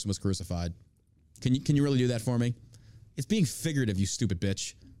last person was crucified. Can you really do that for me? It's being figurative, you stupid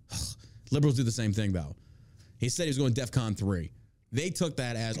bitch. Liberals do the same thing, though. He said he was going DEFCON 3. They took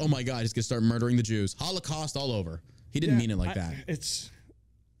that as, oh my God, he's going to start murdering the Jews. Holocaust all over. He didn't mean it like that.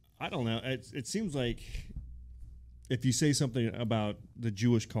 I don't know. It seems like if you say something about the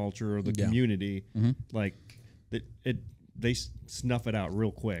Jewish culture or the community, like they snuff it out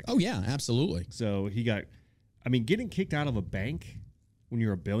real quick. Oh yeah, absolutely. So getting kicked out of a bank when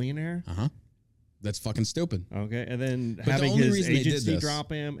you're a billionaire. That's fucking stupid. Okay, and then having his agency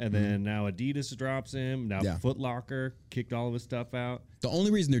drop him, and then now Adidas drops him. Now Foot Locker kicked all of his stuff out. The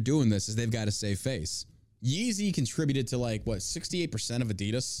only reason they're doing this is they've got to save face. Yeezy contributed to 68% of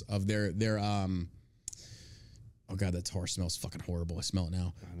Adidas of their oh God, that tar smells fucking horrible. I smell it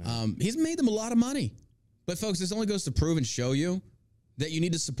now. He's made them a lot of money. But folks, this only goes to prove and show you that you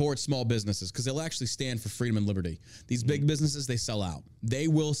need to support small businesses because they'll actually stand for freedom and liberty. These big businesses, they sell out. They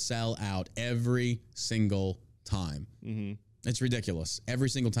will sell out every single time. It's ridiculous.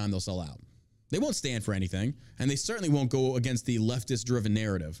 Every single time they'll sell out. They won't stand for anything, and they certainly won't go against the leftist-driven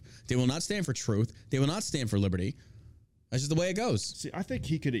narrative. They will not stand for truth. They will not stand for liberty. That's just the way it goes. See, I think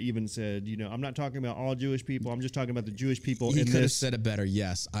he could have even said, I'm not talking about all Jewish people. I'm just talking about the Jewish people. He could have said it better.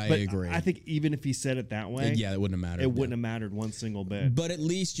 Yes, I agree. I think even if he said it that way, it wouldn't have mattered. It wouldn't have mattered one single bit. But at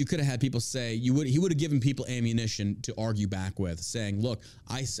least you could have had people say he would have given people ammunition to argue back with, saying, "Look,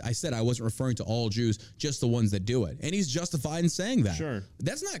 I said I wasn't referring to all Jews, just the ones that do it," and he's justified in saying that. Sure,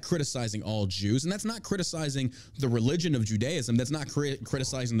 that's not criticizing all Jews, and that's not criticizing the religion of Judaism. That's not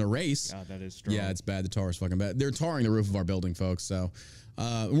criticizing the race. God, that is strong. Yeah, it's bad. The tar is fucking bad. They're tarring the roof of our our building, folks. So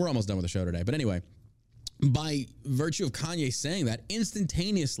we're almost done with the show today. But anyway, by virtue of Kanye saying that,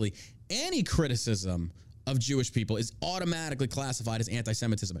 instantaneously, any criticism of Jewish people is automatically classified as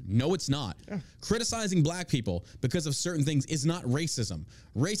anti-Semitism. No, it's not. Yeah. Criticizing black people because of certain things is not racism.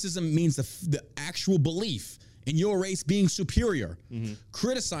 Racism means the actual belief in your race being superior. Mm-hmm.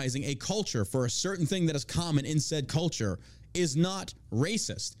 Criticizing a culture for a certain thing that is common in said culture is not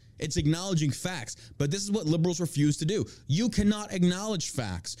racist. It's acknowledging facts. But this is what liberals refuse to do. You cannot acknowledge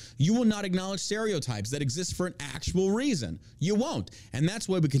facts. You will not acknowledge stereotypes that exist for an actual reason. You won't. And that's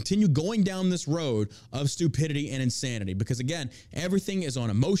why we continue going down this road of stupidity and insanity. Because again, everything is on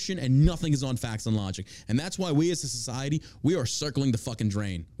emotion and nothing is on facts and logic. And that's why we as a society, we are circling the fucking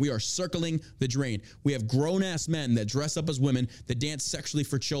drain. We are circling the drain. We have grown-ass men that dress up as women, that dance sexually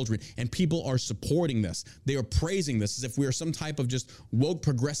for children. And people are supporting this. They are praising this as if we are some type of just woke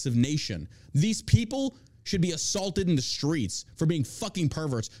progressive nation. These people should be assaulted in the streets for being fucking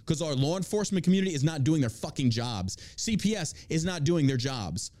perverts because our law enforcement community is not doing their fucking jobs. CPS is not doing their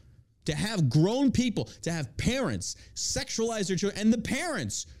jobs. To have grown people, to have parents sexualize their children, and the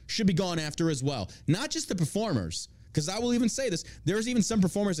parents should be gone after as well. Not just the performers. Because I will even say this, there's even some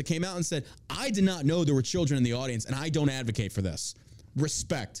performers that came out and said, I did not know there were children in the audience and I don't advocate for this.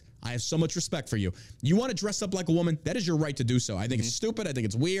 Respect. I have so much respect for you. You want to dress up like a woman? That is your right to do so. I think it's stupid. I think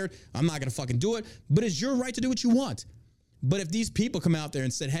it's weird. I'm not going to fucking do it. But it's your right to do what you want. But if these people come out there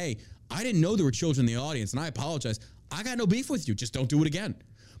and said, hey, I didn't know there were children in the audience and I apologize, I got no beef with you. Just don't do it again.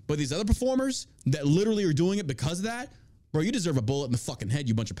 But these other performers that literally are doing it because of that, bro, you deserve a bullet in the fucking head,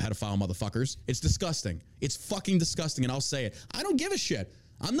 you bunch of pedophile motherfuckers. It's disgusting. It's fucking disgusting, and I'll say it. I don't give a shit.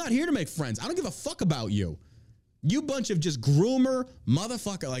 I'm not here to make friends. I don't give a fuck about you. You bunch of just groomer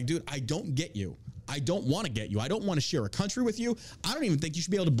motherfucker. Like, dude, I don't get you. I don't want to get you. I don't want to share a country with you. I don't even think you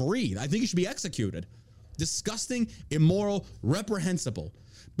should be able to breathe. I think you should be executed. Disgusting, immoral, reprehensible.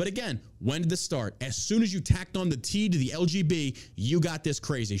 But again, when did this start? As soon as you tacked on the T to the LGB, you got this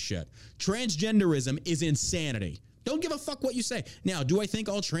crazy shit. Transgenderism is insanity. Don't give a fuck what you say. Now, do I think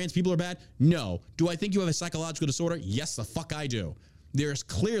all trans people are bad? No. Do I think you have a psychological disorder? Yes, the fuck I do. There's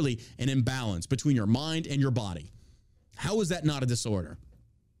clearly an imbalance between your mind and your body. How is that not a disorder?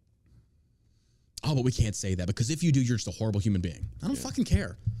 Oh, but we can't say that because if you do, you're just a horrible human being. I don't fucking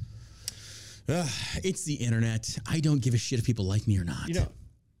care. It's the internet. I don't give a shit if people like me or not. You know,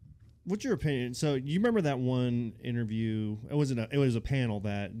 what's your opinion? So you remember that one interview? It was a panel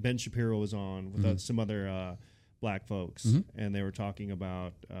that Ben Shapiro was on with some other black folks, and they were talking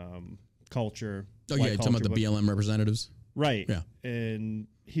about culture. Oh yeah, talking about the BLM representatives. Right. Yeah. And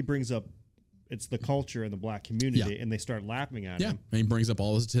he brings up it's the culture in the black community, and they start laughing at him. And he brings up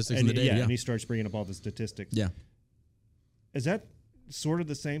all the statistics in the day. And he starts bringing up all the statistics. Yeah. Is that sort of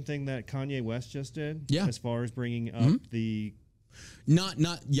the same thing that Kanye West just did? Yeah. As far as bringing up the...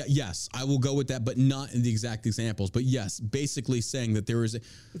 Yes, I will go with that, but not in the exact examples. But yes, basically saying that there is it's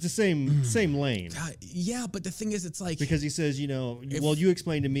the same lane. God, yeah, but the thing is, it's like... Because he says, you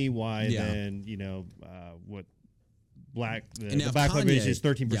explain to me why then, what... the black population is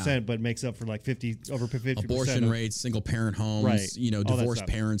 13%, but makes up for like 50%. Abortion rates, single parent homes, divorced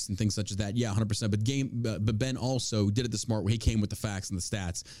parents and things such as that. Yeah, 100%. But Ben also did it the smart way. He came with the facts and the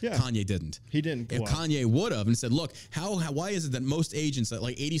stats. Yeah. Kanye didn't. He didn't. If Kanye would have and said, look, why is it that most agents,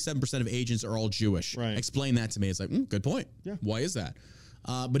 like 87% of agents are all Jewish? Right. Explain that to me. It's like, good point. Yeah. Why is that?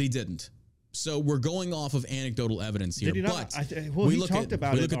 But he didn't. So we're going off of anecdotal evidence here, but we look at the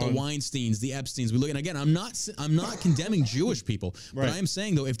Weinsteins, the Epsteins. We look, and again, I'm not condemning Jewish people, but I am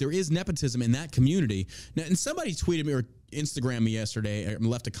saying though, if there is nepotism in that community, now, and somebody tweeted me or Instagrammed me yesterday, and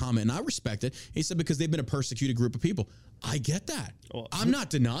left a comment, and I respect it. He said because they've been a persecuted group of people. I get that. Well, I'm not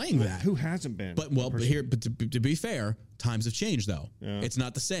denying that. Who hasn't been? But to be fair, times have changed though. Yeah. It's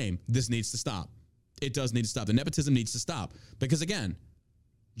not the same. This needs to stop. It does need to stop. The nepotism needs to stop because again,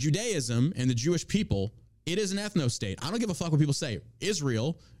 Judaism and the Jewish people, it is an ethno-state. I don't give a fuck what people say.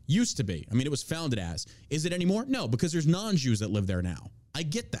 Israel used to be. I mean, it was founded as. Is it anymore? No, because there's non-Jews that live there now. I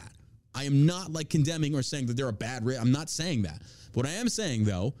get that. I am not like condemning or saying that they're a bad race. I'm not saying that. What I am saying,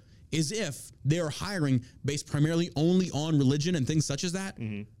 though, is if they are hiring based primarily only on religion and things such as that,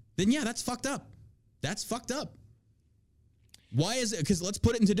 then yeah, that's fucked up. That's fucked up. Why is it? Because let's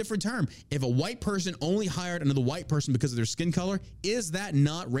put it into a different term. If a white person only hired another white person because of their skin color, is that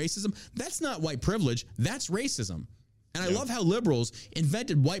not racism? That's not white privilege. That's racism. And I love how liberals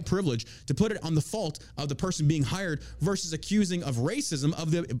invented white privilege to put it on the fault of the person being hired versus accusing of racism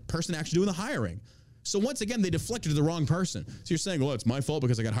of the person actually doing the hiring. So once again, they deflected to the wrong person. So you're saying, well, it's my fault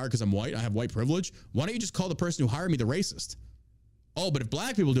because I got hired because I'm white. I have white privilege. Why don't you just call the person who hired me the racist? Oh, but if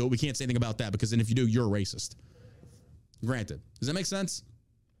black people do it, we can't say anything about that because then if you do, you're a racist. Granted. Does that make sense?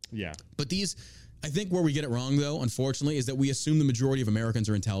 Yeah. But these, I think where we get it wrong, though, unfortunately, is that we assume the majority of Americans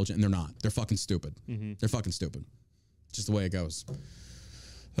are intelligent, and they're not. They're fucking stupid. They're fucking stupid. Just the way it goes.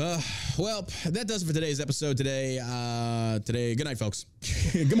 Well, that does it for today's episode today. Good night, folks.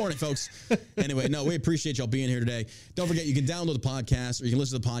 Good morning, folks. Anyway, no, we appreciate y'all being here today. Don't forget, you can download the podcast, or you can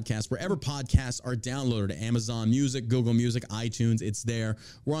listen to the podcast wherever podcasts are downloaded. Amazon Music, Google Music, iTunes, it's there.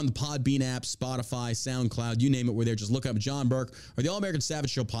 We're on the Podbean app, Spotify, SoundCloud, you name it, we're there. Just look up John Burke or the All American Savage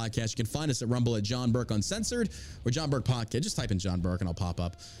Show podcast. You can find us at Rumble at John Burke Uncensored or John Burke Podcast. Just type in John Burke and I'll pop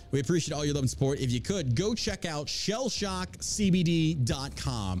up. We appreciate all your love and support. If you could, go check out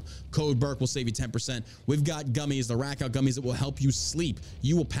shellshockcbd.com. Code Burke will save you 10%. We've got gummies, the rack out gummies that will help you sleep.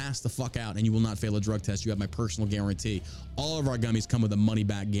 You will pass the fuck out and you will not fail a drug test. You have my personal guarantee. All of our gummies come with a money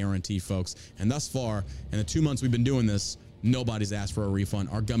back guarantee, folks. And thus far, in the 2 months we've been doing this, nobody's asked for a refund.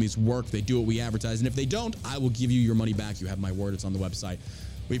 Our gummies work. They do what we advertise. And if they don't, I will give you your money back. You have my word. It's on the website.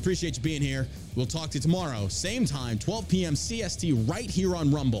 We appreciate you being here. We'll talk to you tomorrow. Same time, 12 p.m. CST right here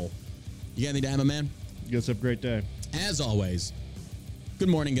on Rumble. You got anything to add, my man? You guys have a great day. As always, good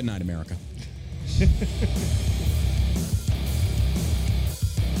morning, good night, America.